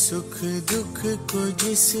ले सुख दुख को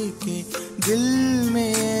जिसके दिल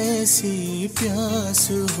में ऐसी प्यास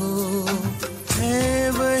हो, है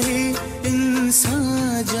वही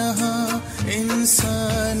इंसान जहाँ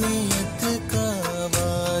इंसानियत का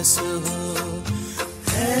वास हो,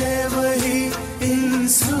 है वही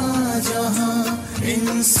इंसान जहाँ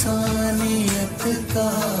इंसानियत का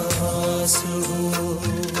वास हो।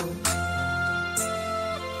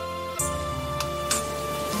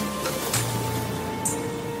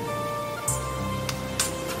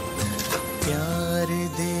 प्यार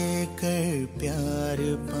देकर प्यार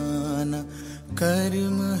पाना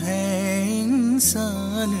कर्म है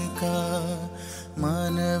इंसान का,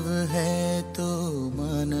 मानव है तो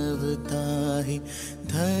मानवता ही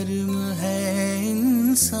धर्म है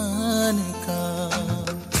इंसान का।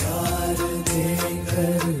 प्यार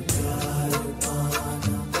देकर प्यार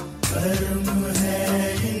पाना कर्म है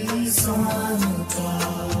इंसान का,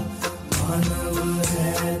 मानव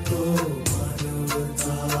है तो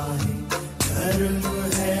मानवता ही धर्म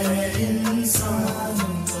है इंसान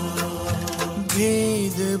का।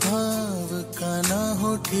 भेद भाव का ना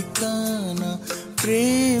हो ठिकाना,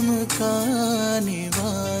 प्रेम का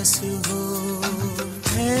निवास हो,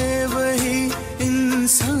 है वही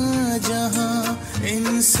इंसान जहाँ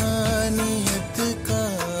इंसानियत का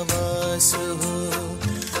वास हो,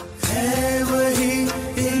 है वही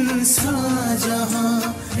इंसान जहाँ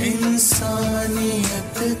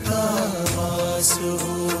इंसानियत का वास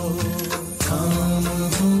हो। काम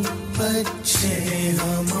हो अच्छे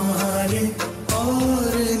हमारे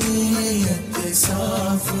और नीयत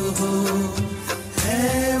साफ हो,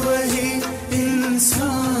 है वही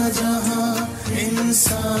इंसान जहाँ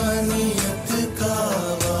इंसानियत का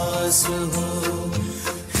वास हो,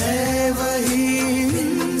 है वही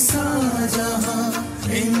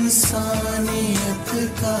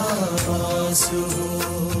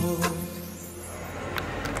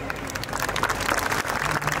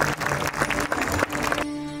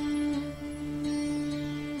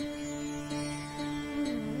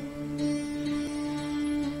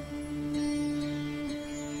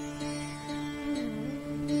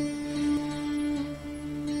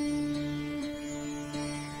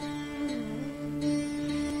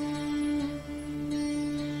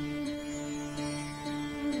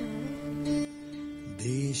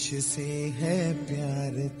तुझसे है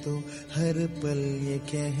प्यार तो हर पल ये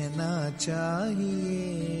कहना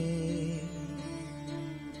चाहिए,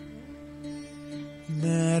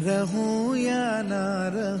 मैं रहूं या ना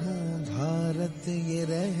रहूं भारत ये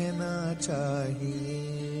रहना चाहिए।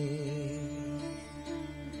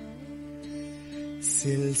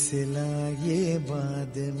 सिलसिला ये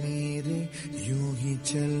बाद मेरे यूं ही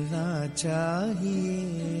चलना चाहिए,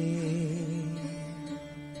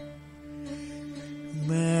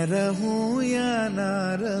 मैं रहूं या ना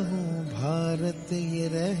रहूं भारत ये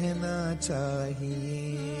रहना चाहिए।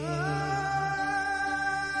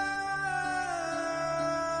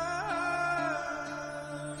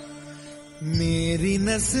 मेरी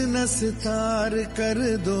नस नस तार कर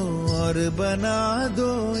दो और बना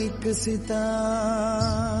दो एक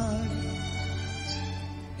सितार,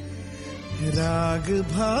 राग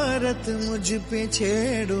भारत मुझ पे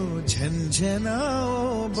छेड़ो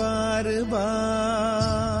झंझनाओ बार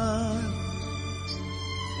बार।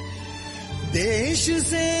 देश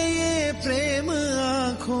से ये प्रेम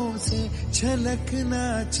आंखों से छलकना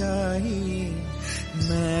चाहिए,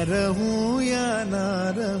 मैं रहूं या ना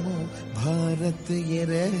रहूं भारत ये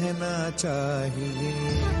रहना चाहिए।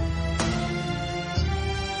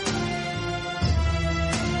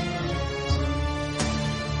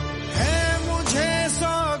 है मुझे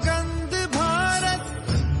सौगंध भारत,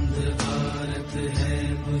 भारत है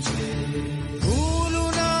मुझे, भूलूं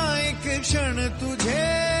ना एक क्षण तुझे,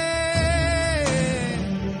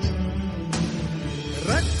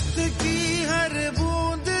 रक्त की हर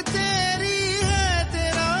बूंद तेरी है,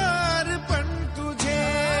 तेरा अर्पण तुझे।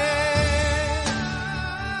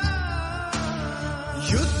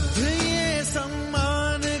 युद्ध ये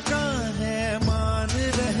सम्मान का है, मान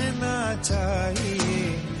रहना चाहिए,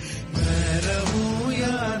 मैं रहूं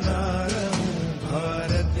या ना रहूं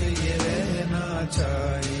भारत ये रहना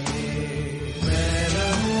चाहिए, मैं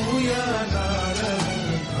रहूं या ना रहूं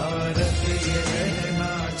भारत ये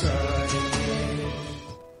रहना चाहिए।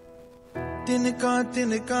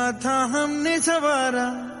 तिनका था हमने सवारा,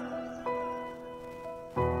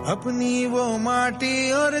 अपनी वो माटी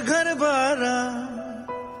और घर बारा,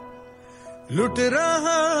 लुट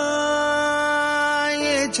रहा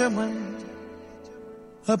ये चमन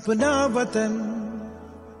अपना वतन,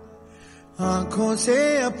 आंखों से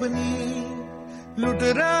अपनी लुट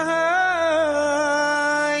रहा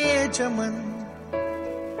ये चमन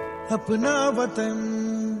अपना वतन,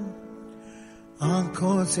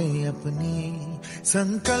 आंखों से अपनी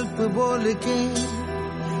संकल्प बोल के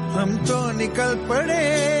हम तो निकल पड़े,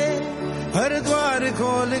 हर द्वार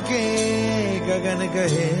खोल के गगन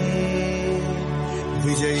कहे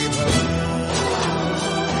विजयी भव,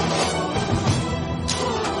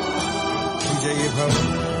 विजयी भव,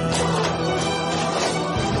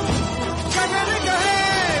 गगन कहे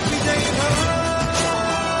विजयी भव।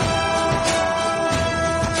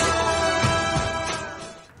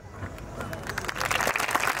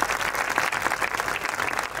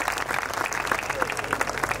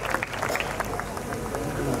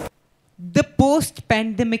 The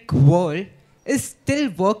post-pandemic world is still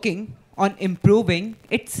working on improving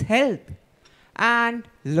its health and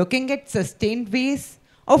looking at sustained ways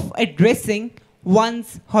of addressing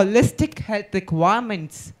one's holistic health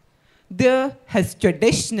requirements. There has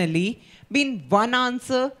traditionally been one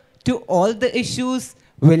answer to all the issues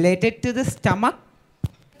related to the stomach.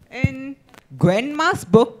 In Grandma's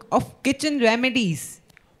book of kitchen remedies,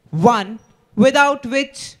 one without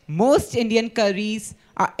which most Indian curries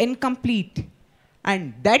are incomplete.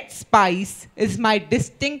 And that spice is my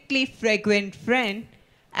distinctly fragrant friend,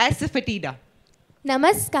 Asafoetida.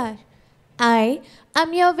 Namaskar. I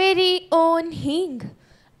am your very own Hing.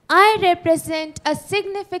 I represent a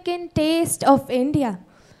significant taste of India.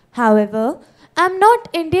 However, I am not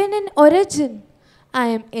Indian in origin. I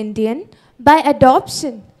am Indian by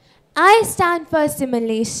adoption. I stand for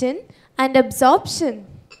assimilation and absorption.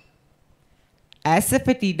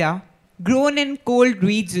 Asafoetida, grown in cold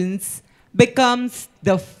regions, becomes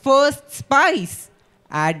the first spice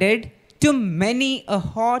added to many a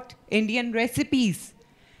hot Indian recipes.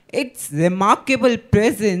 Its remarkable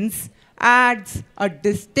presence adds a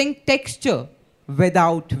distinct texture,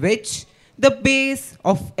 without which the base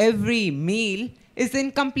of every meal is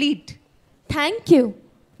incomplete. Thank you.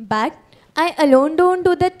 But I alone don't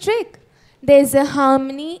do the trick. There's a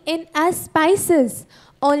harmony in us spices,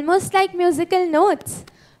 almost like musical notes.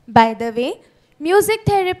 By the way, music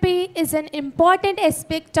therapy is an important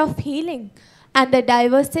aspect of healing, and the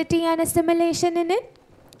diversity and assimilation in it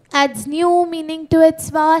adds new meaning to its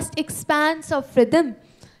vast expanse of rhythm.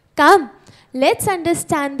 Come, let's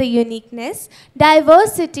understand the uniqueness,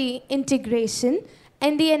 diversity, integration,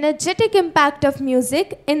 and the energetic impact of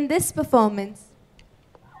music in this performance.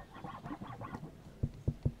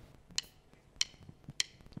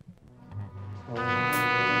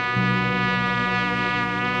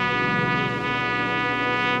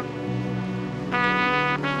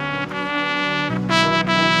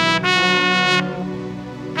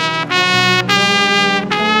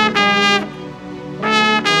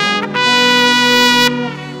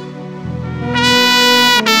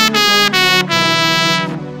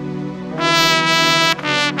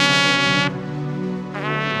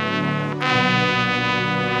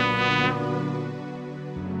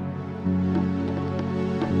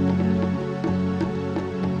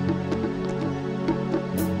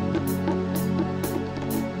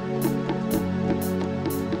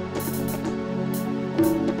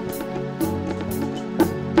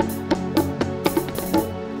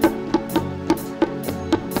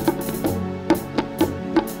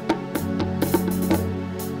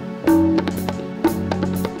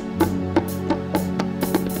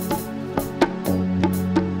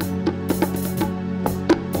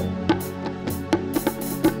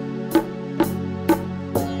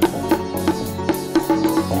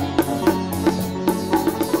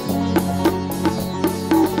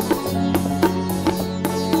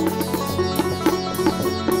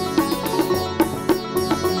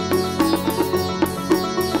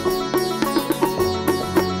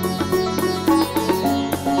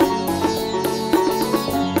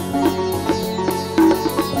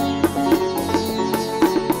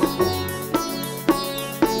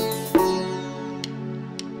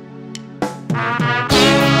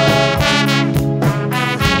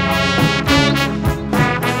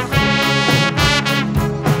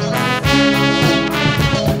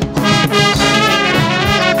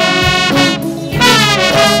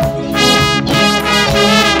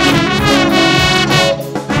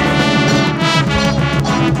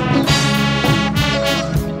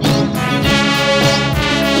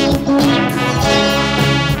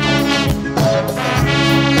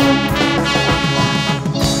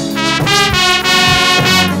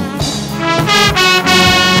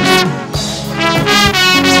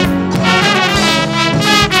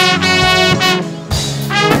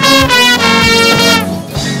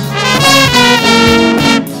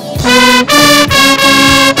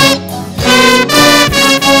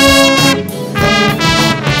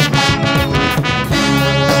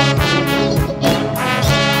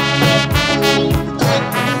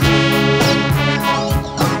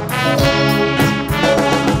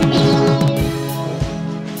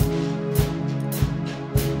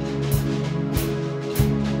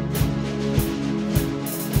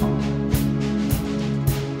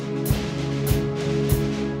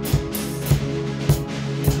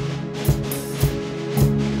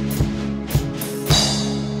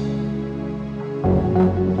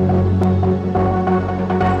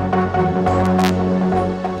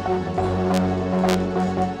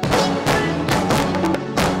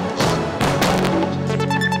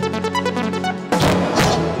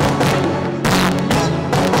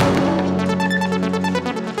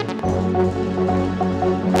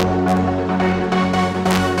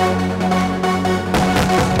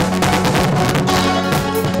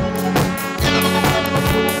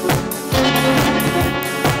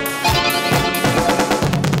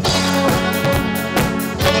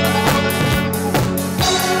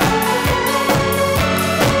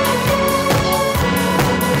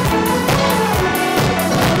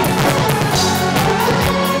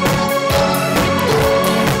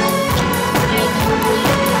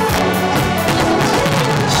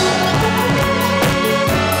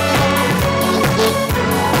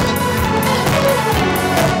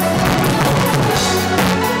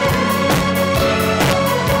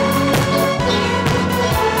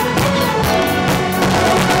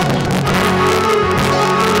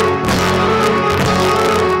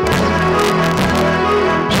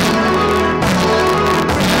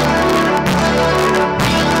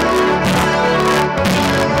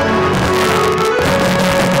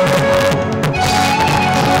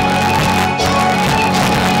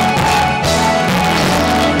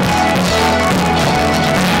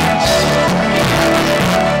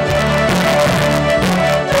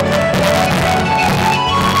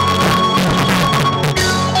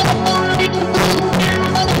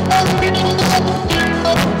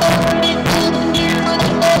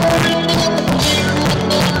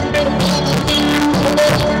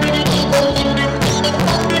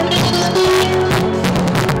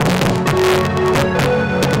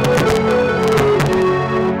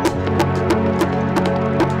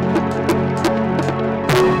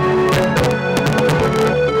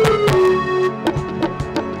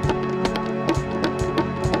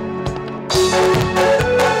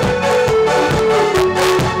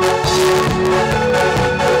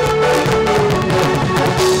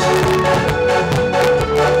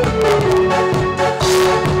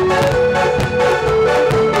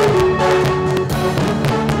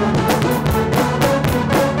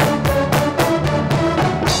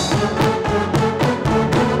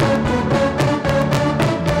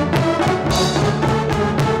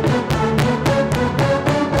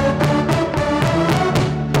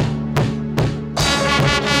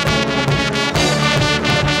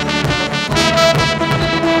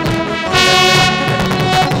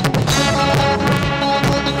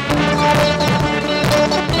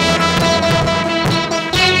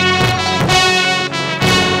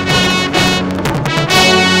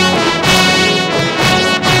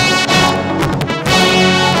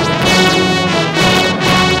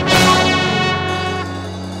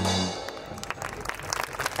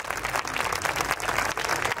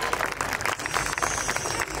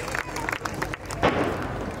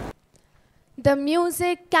 The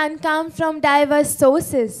music can come from diverse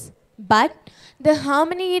sources, but the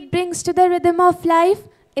harmony it brings to the rhythm of life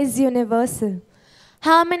is universal.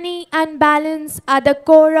 Harmony and balance are the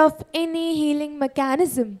core of any healing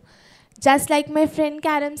mechanism. Just like my friend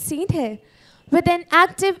Karam seen here, with an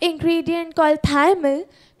active ingredient called thymol,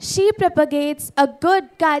 she propagates a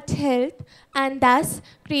good gut health and thus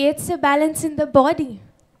creates a balance in the body.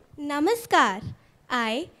 Namaskar.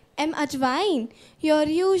 I am Ajwain, your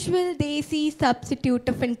usual desi substitute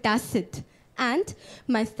of antacid. And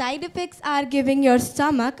my side effects are giving your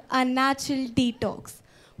stomach a natural detox,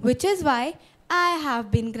 which is why I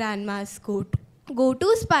have been grandma's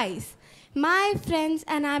go-to spice. My friends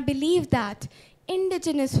and I believe that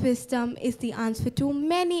indigenous wisdom is the answer to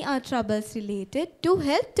many our troubles related to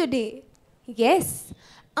health today. Yes,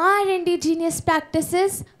 our indigenous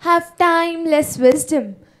practices have timeless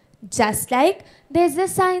wisdom. Just like there's a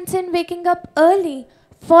science in waking up early,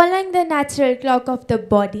 following the natural clock of the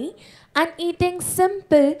body, and eating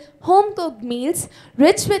simple, home-cooked meals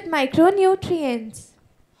rich with micronutrients.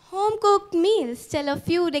 Home-cooked meals till a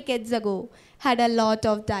few decades ago had a lot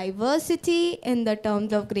of diversity in the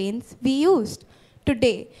terms of grains we used.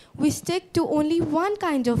 Today, we stick to only one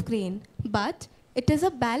kind of grain, but it is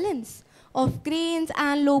a balance of grains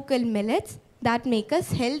and local millets that make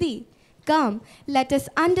us healthy. Come, let us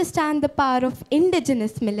understand the power of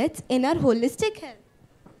indigenous millets in our holistic health.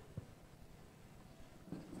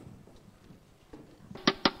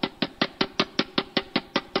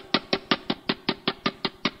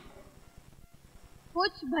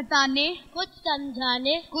 कुछ बताने, कुछ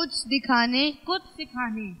समझाने, कुछ दिखाने, कुछ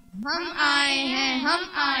सिखाने हम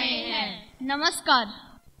आए हैं। नमस्कार।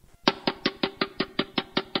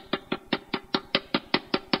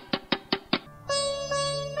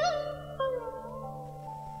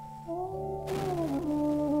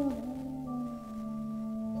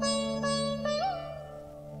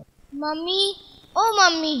 मम्मी, ओ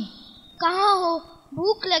मम्मी, कहाँ हो?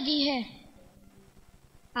 भूख लगी है।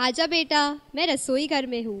 आजा बेटा, मैं रसोई घर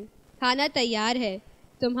में हूँ। खाना तैयार है,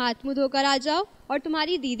 तुम हाथ मुंह धोकर आ जाओ और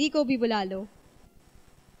तुम्हारी दीदी को भी बुला लो।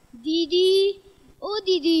 दीदी, ओ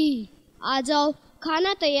दीदी, आ जाओ,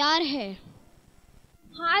 खाना तैयार है।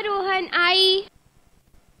 हाँ रोहन, आई।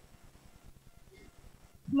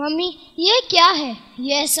 मम्मी, ये क्या है?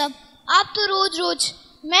 ये सब आप तो रोज रोज।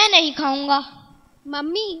 मैं नहीं खाऊंगा।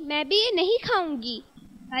 मम्मी, मैं भी ये नहीं खाऊंगी।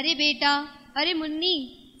 अरे बेटा, अरे मुन्नी,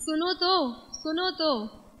 सुनो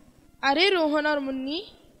तो। अरे रोहन और मुन्नी,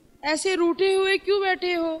 ऐसे रूठे हुए क्यों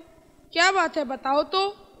बैठे हो? क्या बात है, बताओ तो।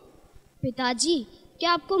 पिताजी,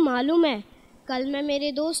 क्या आपको मालूम है, कल मैं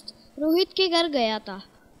मेरे दोस्त रोहित के घर गया था।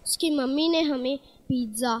 उसकी मम्मी ने हमें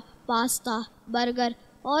पिज्ज़ा, पास्ता, बर्गर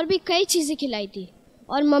और भी कई चीज़ें खिलाई थी।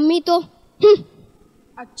 और मम्मी तो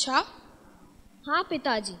अच्छा? हाँ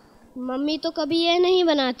पिताजी, मम्मी तो कभी यह नहीं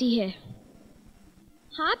बनाती है।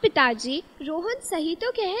 हाँ पिताजी, रोहन सही तो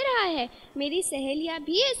कह रहा है, मेरी सहेलियाँ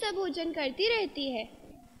भी ऐसा भोजन करती रहती है।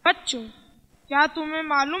 बच्चों, क्या तुम्हें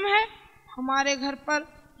मालूम है, हमारे घर पर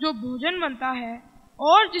जो भोजन बनता है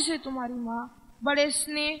और जिसे तुम्हारी माँ बड़े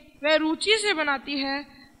स्नेह व रुचि से बनाती है,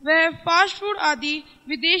 वह फास्ट फूड आदि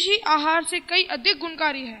विदेशी आहार से कई अधिक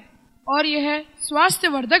गुणकारी है और यह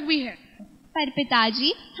स्वास्थ्यवर्धक भी है। पर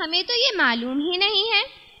पिताजी, हमें तो ये मालूम ही नहीं है।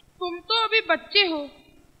 तुम तो अभी बच्चे हो,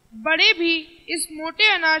 बड़े भी इस मोटे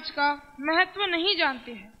अनाज का महत्व नहीं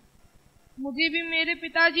जानते हैं। मुझे भी मेरे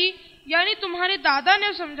पिताजी यानी तुम्हारे दादा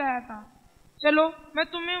ने समझाया था। चलो, मैं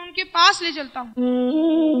तुम्हें उनके पास ले चलता हूँ।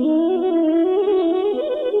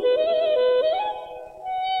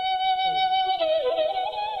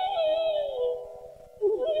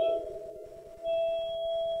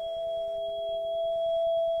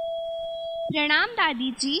 प्रणाम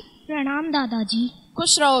दादी जी। प्रणाम दादाजी।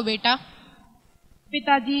 खुश रहो बेटा।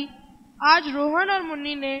 पिताजी, आज रोहन और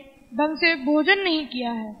मुन्नी ने ढंग से भोजन नहीं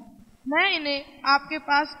किया है। मैं इन्हें आपके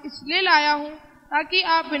पास इसलिए लाया हूँ ताकि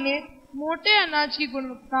आप इन्हें मोटे अनाज की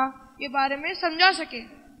गुणवत्ता के बारे में समझा सके,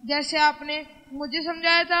 जैसे आपने मुझे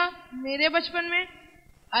समझाया था मेरे बचपन में।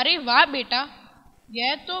 अरे वाह बेटा,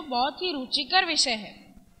 यह तो बहुत ही रुचिकर विषय है।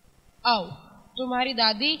 आओ, तुम्हारी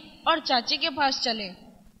दादी और चाची के पास चले।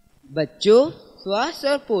 बच्चों, स्वास्थ्य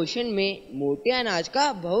और पोषण में मोटे अनाज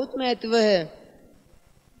का बहुत महत्व है।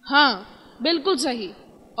 हाँ, बिल्कुल सही।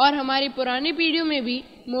 और हमारी पुरानी पीढ़ियों में भी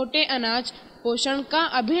मोटे अनाज पोषण का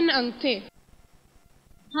अभिन्न अंग थे।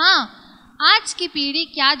 हाँ, आज की पीढ़ी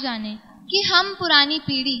क्या जाने कि हम पुरानी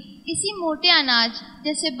पीढ़ी इसी मोटे अनाज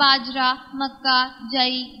जैसे बाजरा, मक्का,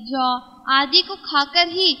 जई, जौ आदि को खाकर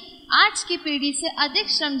ही आज की पीढ़ी से अधिक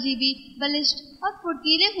श्रमजीवी, बलिष्ठ और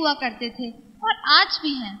फुर्तीले हुआ करते थे और आज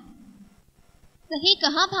भी हैं। सही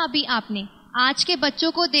कहा भाभी आपने। आज के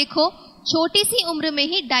बच्चों को देखो, छोटी सी उम्र में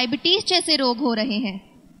ही डायबिटीज जैसे रोग हो रहे हैं।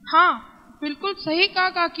 हाँ, बिल्कुल सही कहा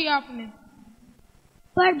काकी आपने।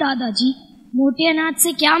 पर दादाजी, मोटे अनाज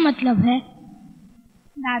से क्या मतलब है?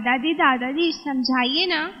 दादाजी समझाइए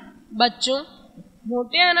ना। बच्चों,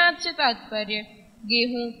 मोटे अनाज से तात्पर्य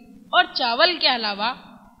गेहूं और चावल के अलावा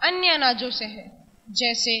अन्य अनाजों से है,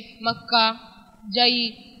 जैसे मक्का, जई,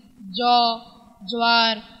 जौ,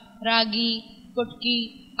 ज्वार, रागी, कुटकी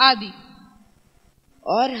आदि।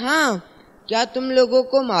 और हाँ, क्या तुम लोगों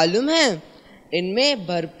को मालूम है, इनमें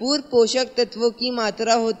भरपूर पोषक तत्वों की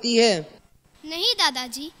मात्रा होती है। नहीं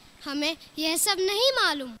दादाजी, हमें यह सब नहीं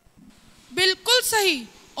मालूम। बिल्कुल सही।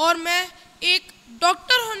 और मैं एक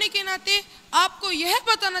डॉक्टर होने के नाते आपको यह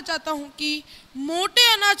बताना चाहता हूँ कि मोटे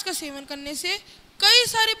अनाज का सेवन करने से कई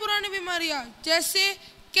सारी पुरानी बीमारियाँ जैसे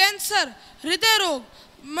कैंसर, हृदय रोग,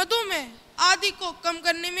 मधुमेह आदि को कम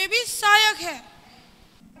करने में भी सहायक है।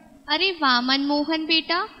 अरे वाह मनमोहन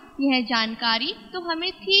बेटा, यह जानकारी तो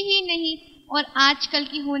हमें थी ही नहीं और आजकल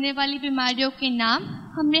की होने वाली बीमारियों के नाम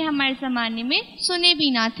हमने हमारे जमाने में सुने भी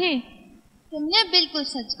ना थे। तुमने बिल्कुल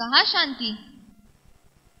सच कहा शांति।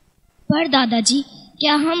 पर दादाजी,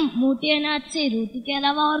 क्या हम मोटे अनाज से रोटी के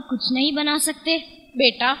अलावा और कुछ नहीं बना सकते?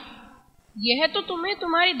 बेटा, यह तो तुम्हें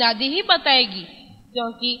तुम्हारी दादी ही बताएगी,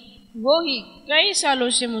 क्योंकि वो ही कई सालों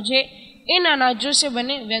से मुझे इन अनाजों से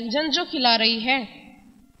बने व्यंजन जो खिला रही है।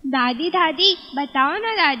 दादी बताओ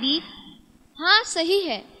ना दादी। हाँ सही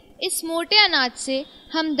है, इस मोटे अनाज से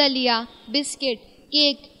हम दलिया, biscuit,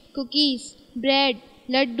 cake, cookies, bread,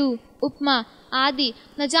 Laddu, उपमा आदि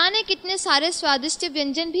न जाने कितने सारे स्वादिष्ट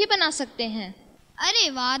व्यंजन भी बना सकते हैं। अरे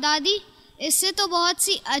वाह दादी, इससे तो बहुत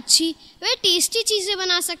सी अच्छी व टेस्टी चीजें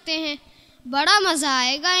बना सकते हैं। बड़ा मजा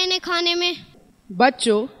आएगा इन्हें खाने में।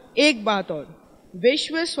 बच्चों, एक बात और,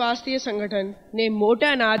 विश्व स्वास्थ्य संगठन ने मोटे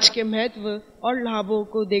अनाज के महत्व और लाभों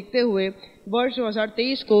को देखते हुए वर्ष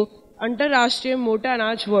 2023 को अंतर्राष्ट्रीय मोटा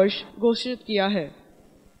अनाज वर्ष घोषित किया है।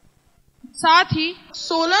 साथ ही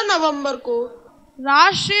 16 नवंबर को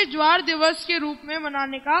राष्ट्रीय ज्वार दिवस के रूप में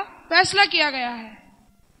मनाने का फैसला किया गया है।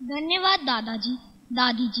 धन्यवाद दादाजी,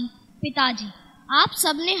 दादी जी, पिताजी, आप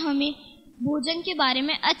सबने हमें भोजन के बारे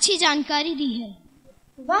में अच्छी जानकारी दी है।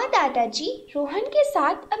 वाह दादाजी, रोहन के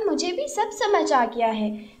साथ अब मुझे भी सब समझ आ गया है।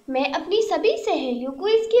 मैं अपनी सभी सहेलियों को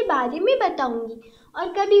इसके बारे में बताऊंगी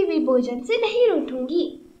और कभी भी भोजन से नहीं रूठूंगी।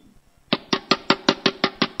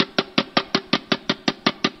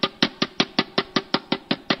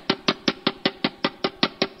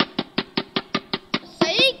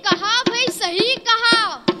 सही कहा भाई, सही कहा।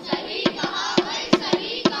 सही कहा भाई,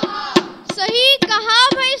 सही कहा। सही कहा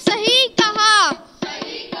भाई, सही कहा।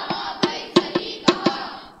 सही कहा भाई, सही कहा।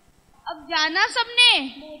 अब जाना सबने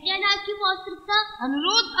मोटे अनाज की पौष्टिकता।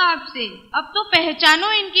 अनुरोध आपसे, अब तो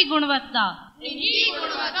पहचानो इनकी गुणवत्ता। इनकी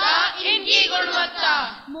गुणवत्ता, इनकी गुणवत्ता।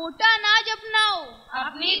 मोटा अनाज अपनाओ,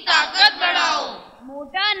 अपनी ताकत बढ़ाओ।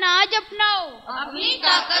 मोटा अनाज अपनाओ, अपनी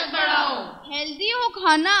ताकत बढ़ाओ। हेल्दी हो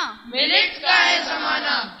खाना, मिलेट्स का है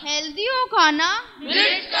जमाना। हेल्दी हो खाना,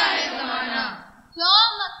 मिलेट्स का है जमाना। जौ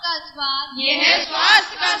मक्का ज्वार, ये है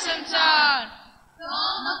स्वास्थ्य का संसार। जौ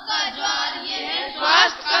मक्का ज्वार, ये है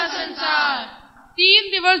स्वास्थ्य का संसार।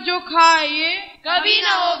 3 दिवस जो खाए कभी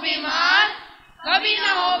न हो बीमार, कभी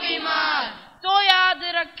न हो बीमार। तो याद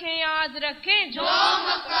रखें जौ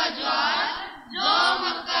मक्का ज्वार, जौ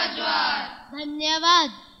मक्का ज्वार। धन्यवाद।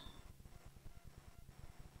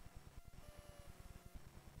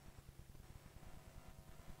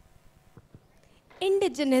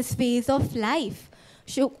 Indigenous ways of life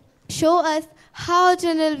show us how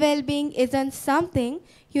general well-being isn't something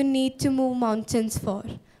you need to move mountains for,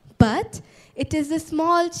 but it is the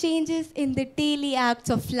small changes in the daily acts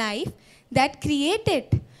of life that create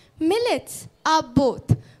it. Millets are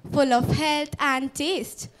both full of health and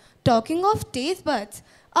taste. Talking of taste buds,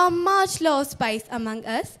 a much loved spice among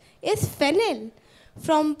us is fennel.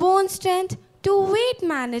 From bone strength to weight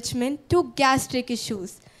management to gastric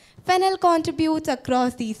issues, fennel contributes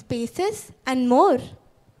across these spaces and more.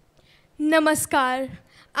 Namaskar.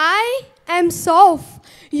 I am Sauf,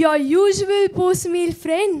 your usual post-meal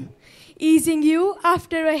friend, easing you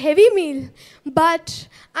after a heavy meal. But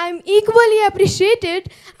I'm equally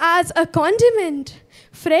appreciated as a condiment.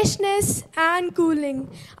 Freshness and cooling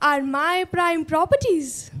are my prime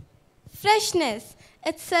properties. Freshness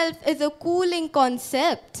itself is a cooling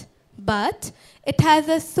concept, but it has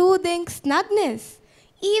a soothing snugness.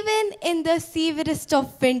 Even in the severest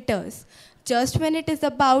of winters, just when it is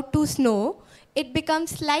about to snow, it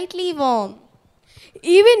becomes slightly warm.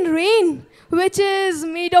 Even rain which is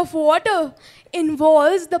made of water,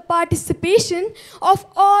 involves the participation of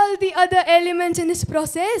all the other elements in this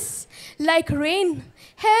process. Like rain,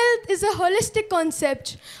 health is a holistic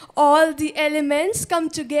concept. All the elements come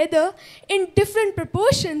together in different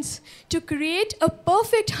proportions to create a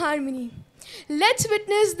perfect harmony. Let's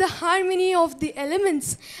witness the harmony of the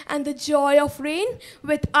elements and the joy of rain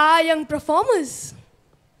with our young performers.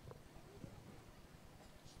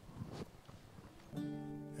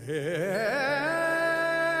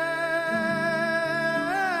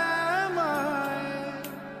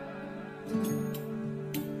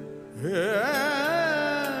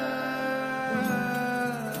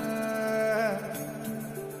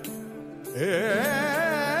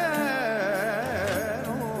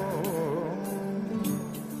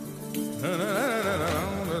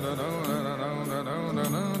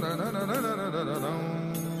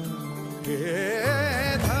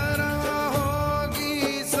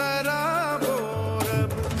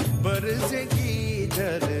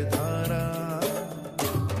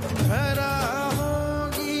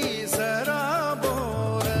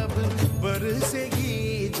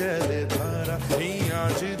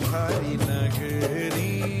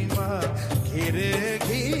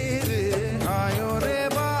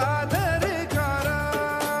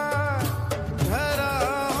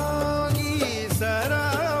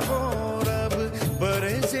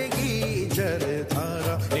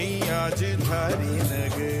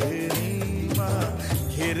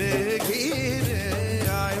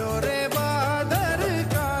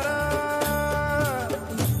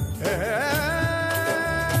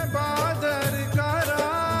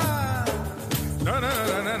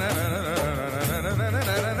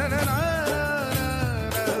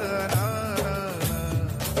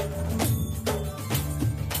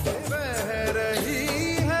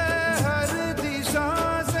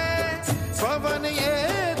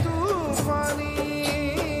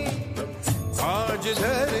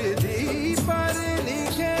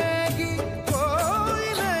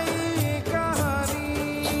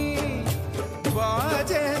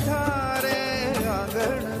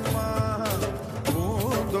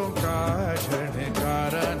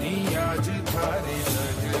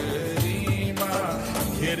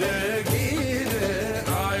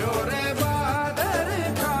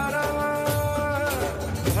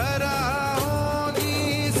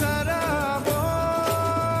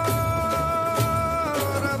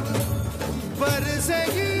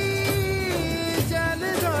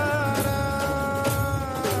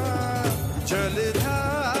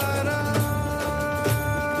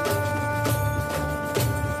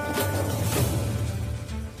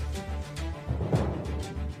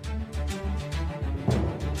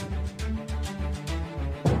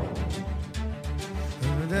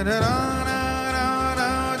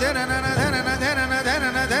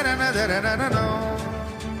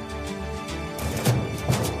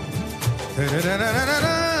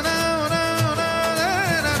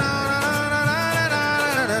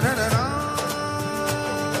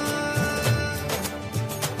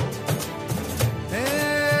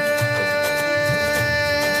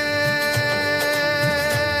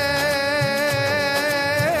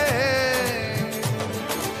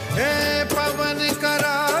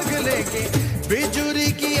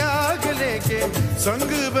 बिजुरी की आग लेके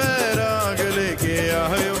संग बैराग लेके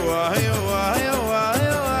आयो आयो आयो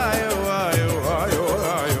आयो आयो आयो आयो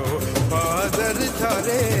आयो बादर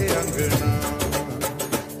थारे अंगना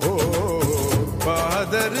ओ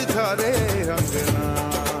बादर थारे अंगना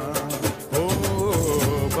ओ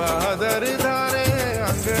बादर थारे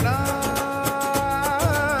अंगना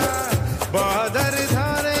बादर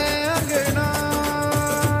थारे अंगना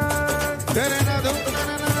तेरे ना दो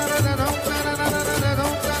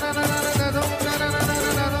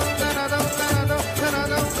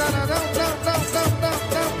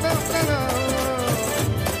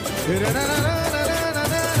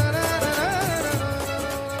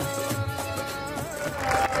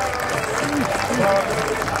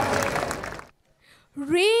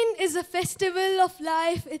Rain is a festival of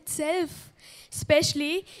life itself,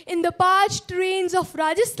 especially in the parched rains of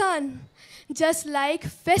Rajasthan. Just like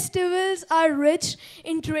festivals are rich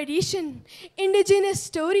in tradition, indigenous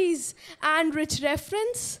stories, and rich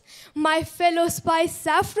reference, my fellow spice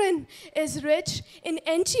saffron is rich in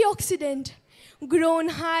antioxidant. Grown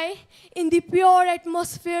high in the pure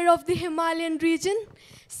atmosphere of the Himalayan region,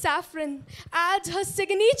 saffron adds her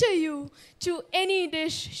signature hue to any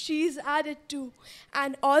dish she is added to,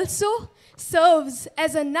 and also serves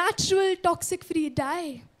as a natural toxic-free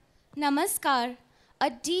dye. Namaskar. A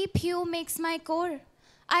deep hue makes my core.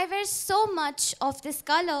 I wear so much of this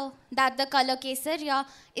color that the color Kesariya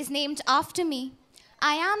is named after me.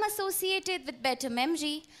 I am associated with better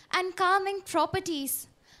memory and calming properties.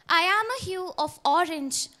 I am a hue of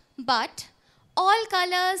orange, but all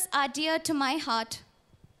colors are dear to my heart.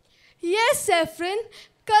 Yes, Saffron,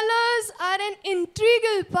 colors are an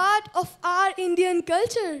integral part of our Indian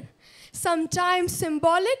culture. Sometimes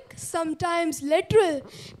symbolic, sometimes literal.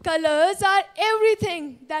 Colors are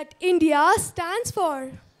everything that India stands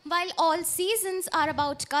for. While all seasons are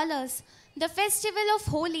about colors, the festival of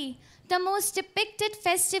Holi, the most depicted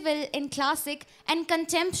festival in classic and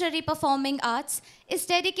contemporary performing arts, is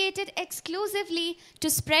dedicated exclusively to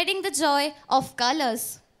spreading the joy of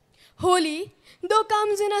colors. Holi, though,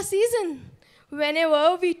 comes in a season.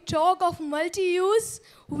 Whenever we talk of multi-use,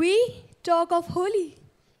 we talk of Holi.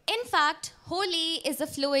 In fact, Holi is a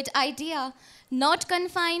fluid idea, not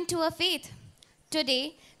confined to a faith.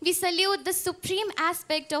 Today, we salute the supreme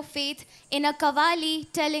aspect of faith in a Qawwali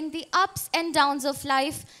telling the ups and downs of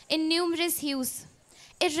life in numerous hues.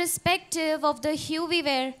 Irrespective of the hue we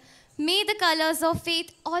wear, may the colors of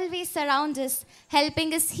faith always surround us,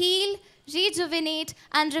 helping us heal, rejuvenate,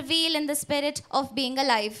 and reveal in the spirit of being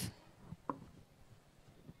alive.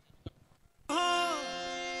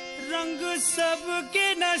 रंग सबके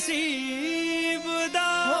नसीब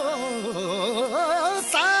दा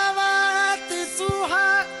सावत सुहा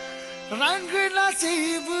रंग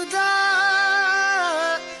नसीब दा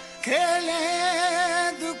खेले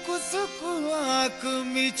दुख सुख आँख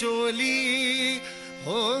मिचोली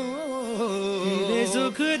हो खेले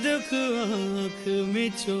सुख दुख आँख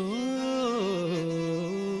मिचोली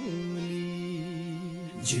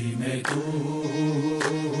जी मैं तू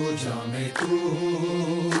जा मैं तू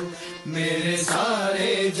मेरे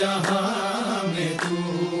सारे जहां में तू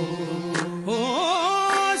हो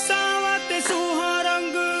सावत सुहा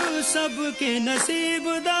रंग सबके नसीब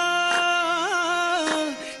दा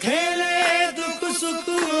खेले दुख सुख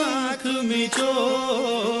आँख में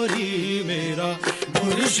चोरी मेरा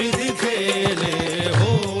मुर्शिद खेले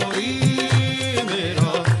होरी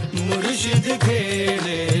मेरा मुर्शिद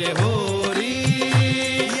खेले होरी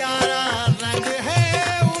यारा रंग है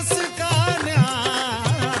उसका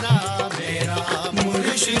न्यारा मेरा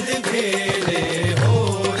मुर्शिद खेले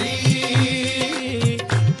होरी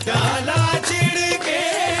डाला चिड़ के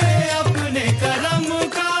अपने करम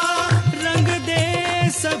का रंग दे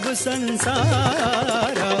सब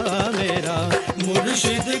संसारा मेरा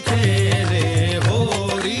मुर्शिद खेले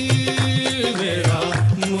होरी मेरा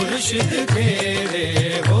मुर्शिद खेले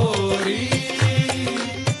होरी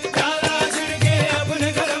प्याला छिड़के अपने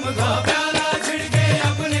करम का प्याला छिड़के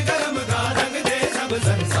अपने करम का रंग दे सब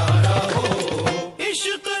संसारा हो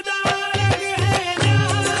इश्क दा रंग है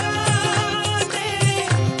न्यारा तेरे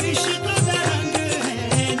इश्क दा रंग है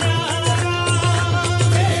न्यारा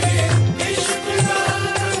तेरे इश्क दा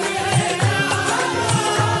रंग है न्यारा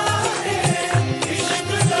तेरे इश्क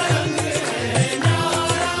दा रंग है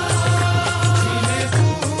न्यारा जीने तू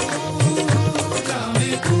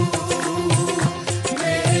जाने तू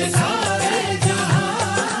मेरे सारे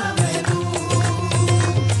जहां में तू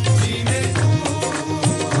जीने तू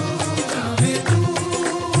जाने तू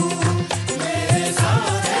मेरे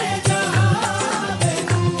सारे जहां में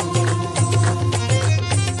तू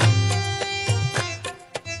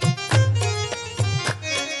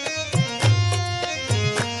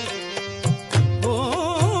ओ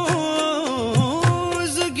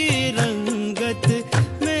उसकी रंगत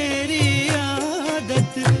मेरी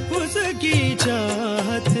आदत उसकी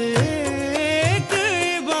चाहत एक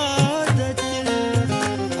इबादत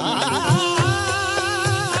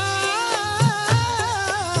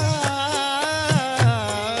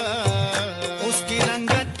उसकी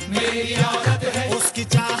रंगत मेरी आदत है उसकी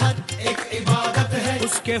चाहत एक इबादत है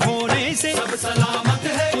उसके होने से सब सलामत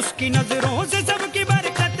है उसकी नजरों से सबकी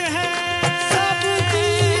बरकत है सबकी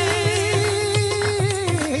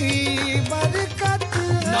बरकत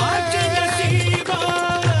नाच नसीबा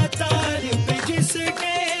तारीफ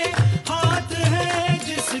जिसके हाथ है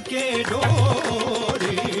जिसके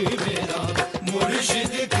डोरी मेरा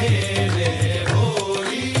मुर्शिद खेले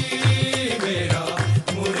होरी मेरा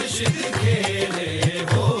मुर्शिद खेले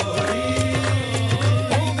होरी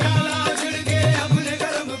प्याला छिड़के अपने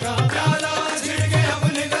करम का प्याला छिड़के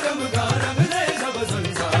अपने करम का रंग दे सब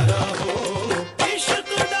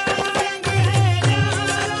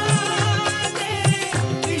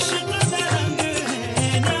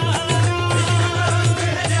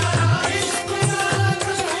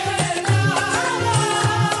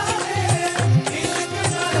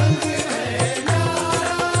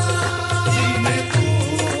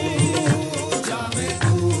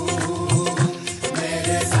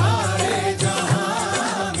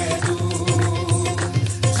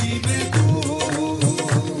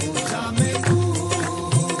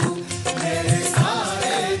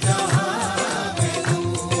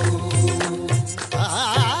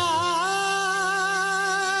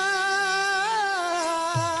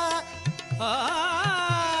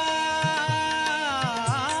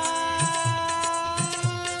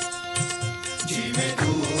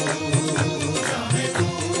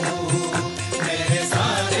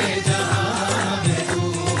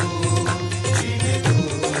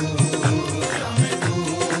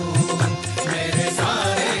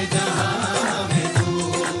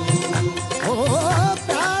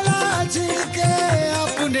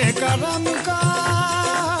रंग का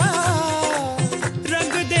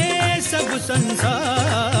रंग दे सब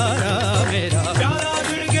संसार मेरा प्यारा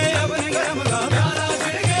जुड़ गए अपने गरम का प्यारा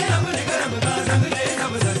जुड़ गए अपने गरम का रंग दे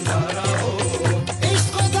सब संसार हो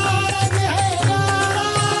इश्क का रंग है न्यारा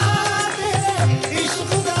तेरे इश्क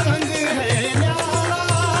का रंग है न्यारा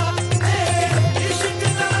तेरे इश्क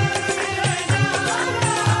का रंग है न्यारा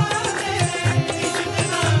तेरे इश्क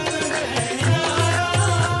का रंग है न्यारा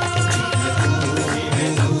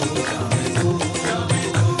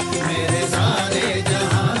मेरे सारे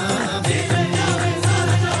जहां मेरे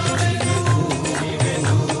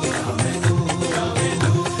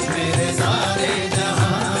सारे जहां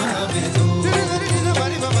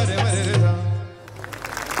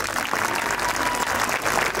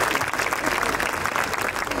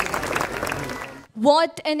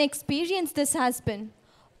What an experience this has been.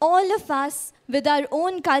 All of us, with our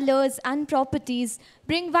own colors and properties,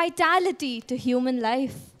 bring vitality to human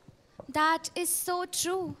life. That is so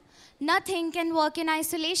true. Nothing can work in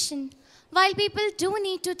isolation. While people do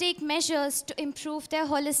need to take measures to improve their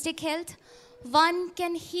holistic health, one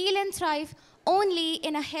can heal and thrive only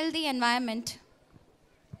in a healthy environment.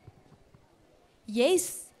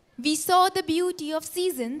 Yes, we saw the beauty of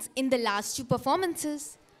seasons in the last two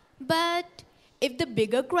performances. But if the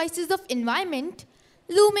bigger crisis of environment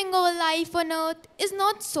looming over life on Earth is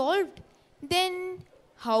not solved, then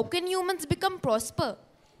how can humans become prosper?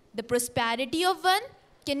 The prosperity of one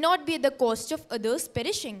cannot be at the cost of others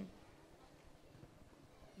perishing.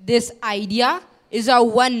 This idea is our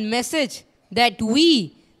one message that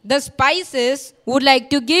we, the spices, would like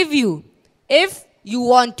to give you. If you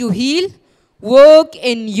want to heal, work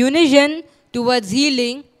in unison towards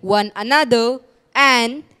healing one another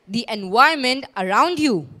and the environment around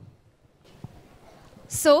you.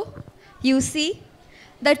 So, you see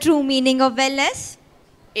the true meaning of wellness?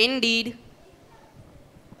 Indeed.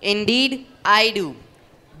 Indeed, I do.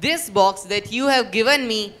 This box that you have given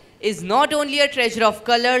me is not only a treasure of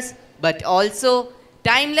colors, but also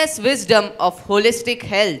timeless wisdom of holistic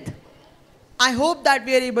health. I hope that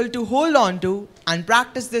we are able to hold on to and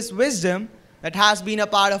practice this wisdom that has been a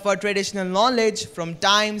part of our traditional knowledge from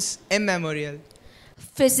times immemorial.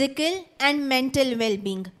 Physical and mental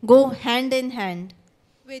well-being go hand in hand.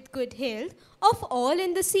 With good health of all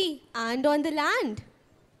in the sea and on the land.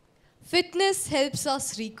 Fitness helps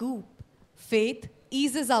us recoup. Faith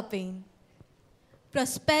eases our pain.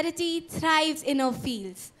 Prosperity thrives in our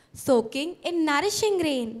fields, soaking in nourishing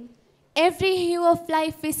rain. Every hue of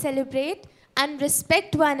life we celebrate and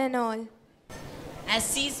respect one and all. As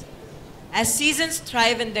seasons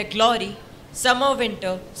thrive in their glory, summer,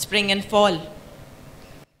 winter, spring and fall.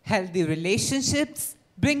 Healthy relationships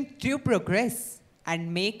bring true progress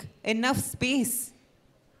and make enough space.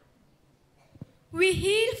 We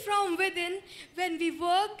heal from within when we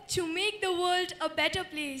work to make the world a better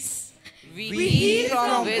place. We heal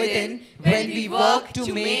from within when we work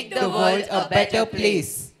to make the world a better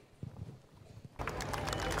place.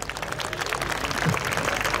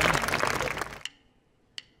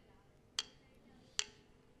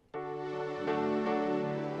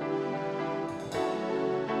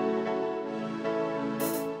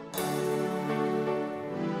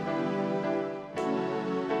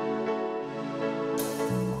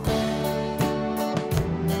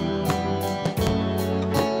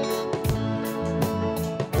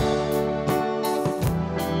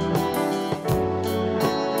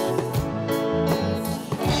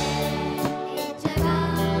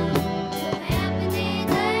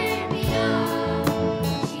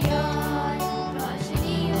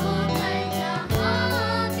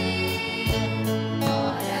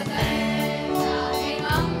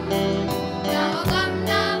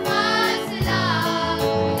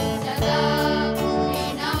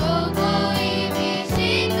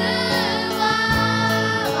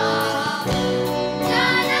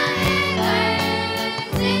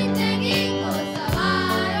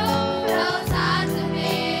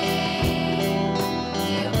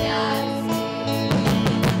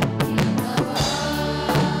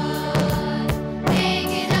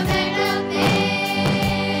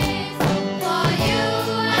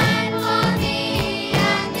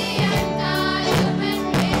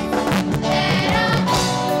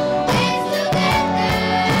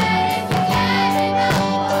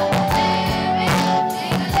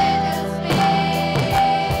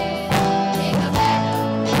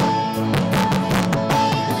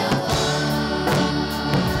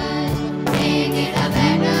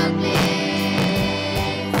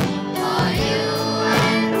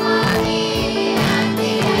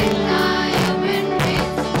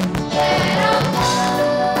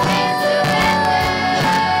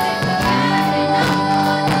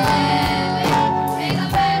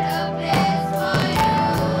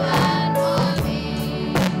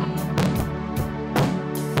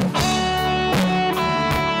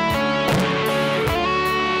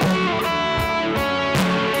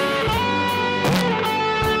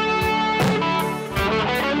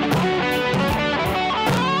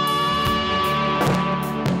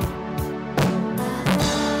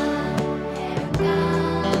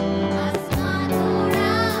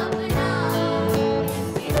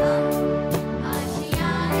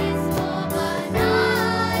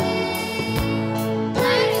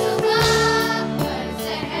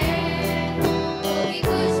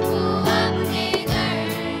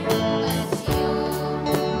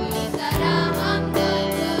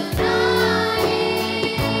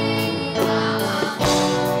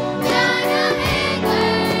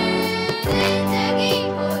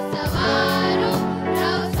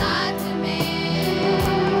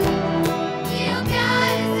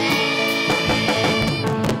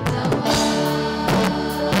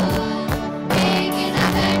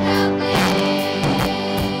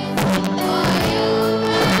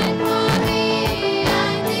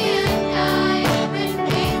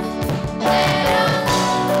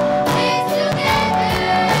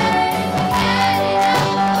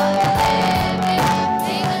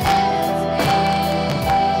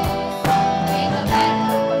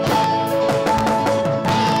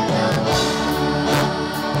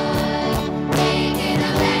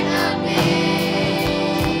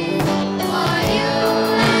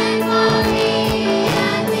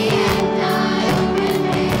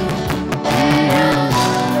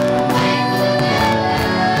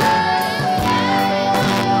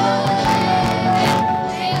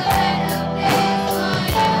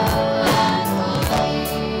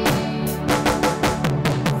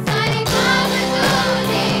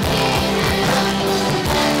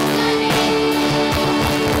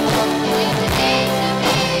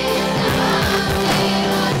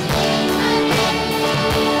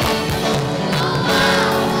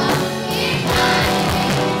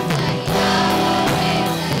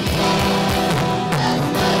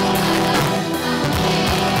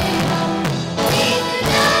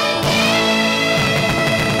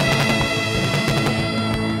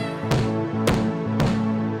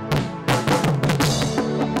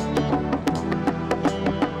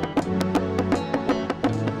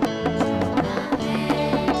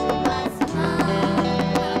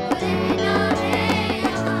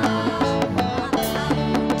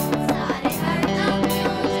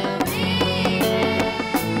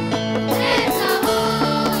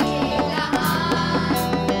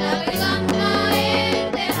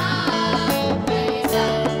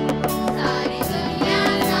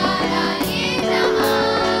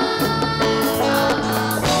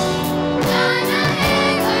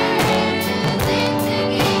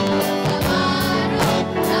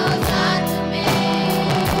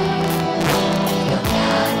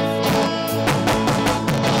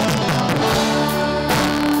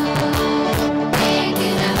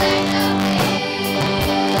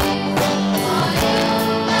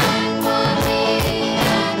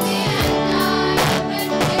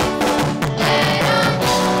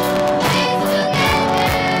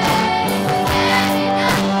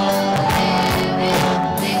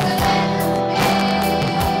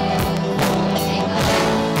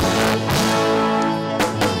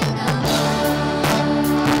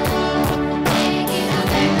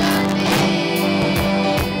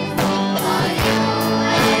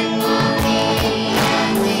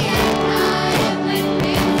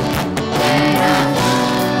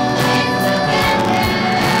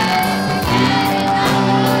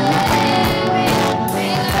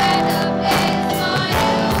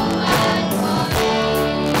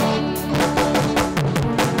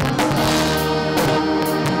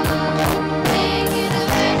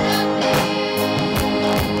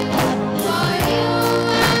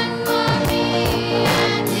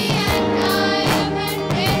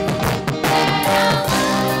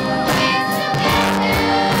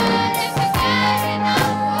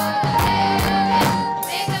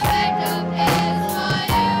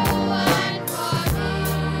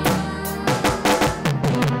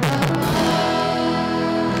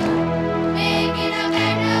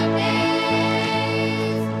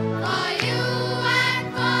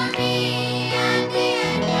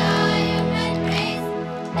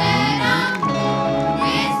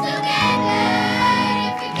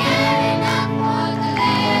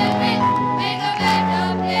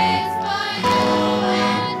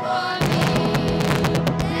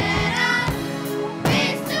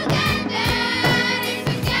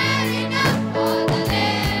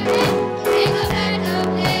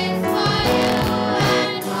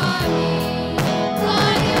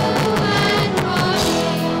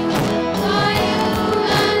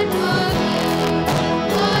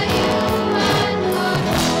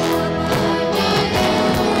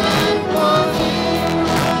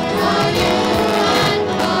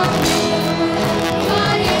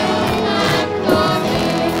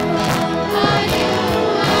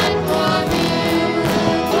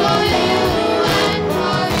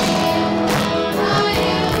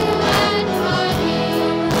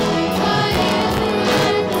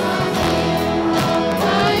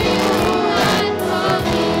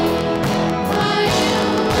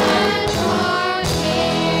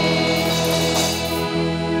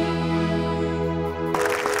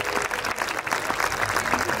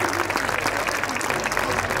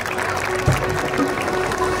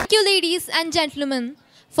 you, ladies and gentlemen,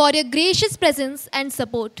 for your gracious presence and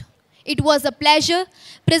support. It was a pleasure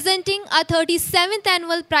presenting our 37th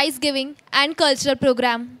annual prize giving and cultural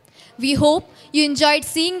program. We hope you enjoyed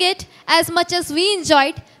seeing it as much as we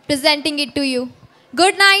enjoyed presenting it to you.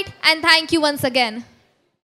 Good night and thank you once again.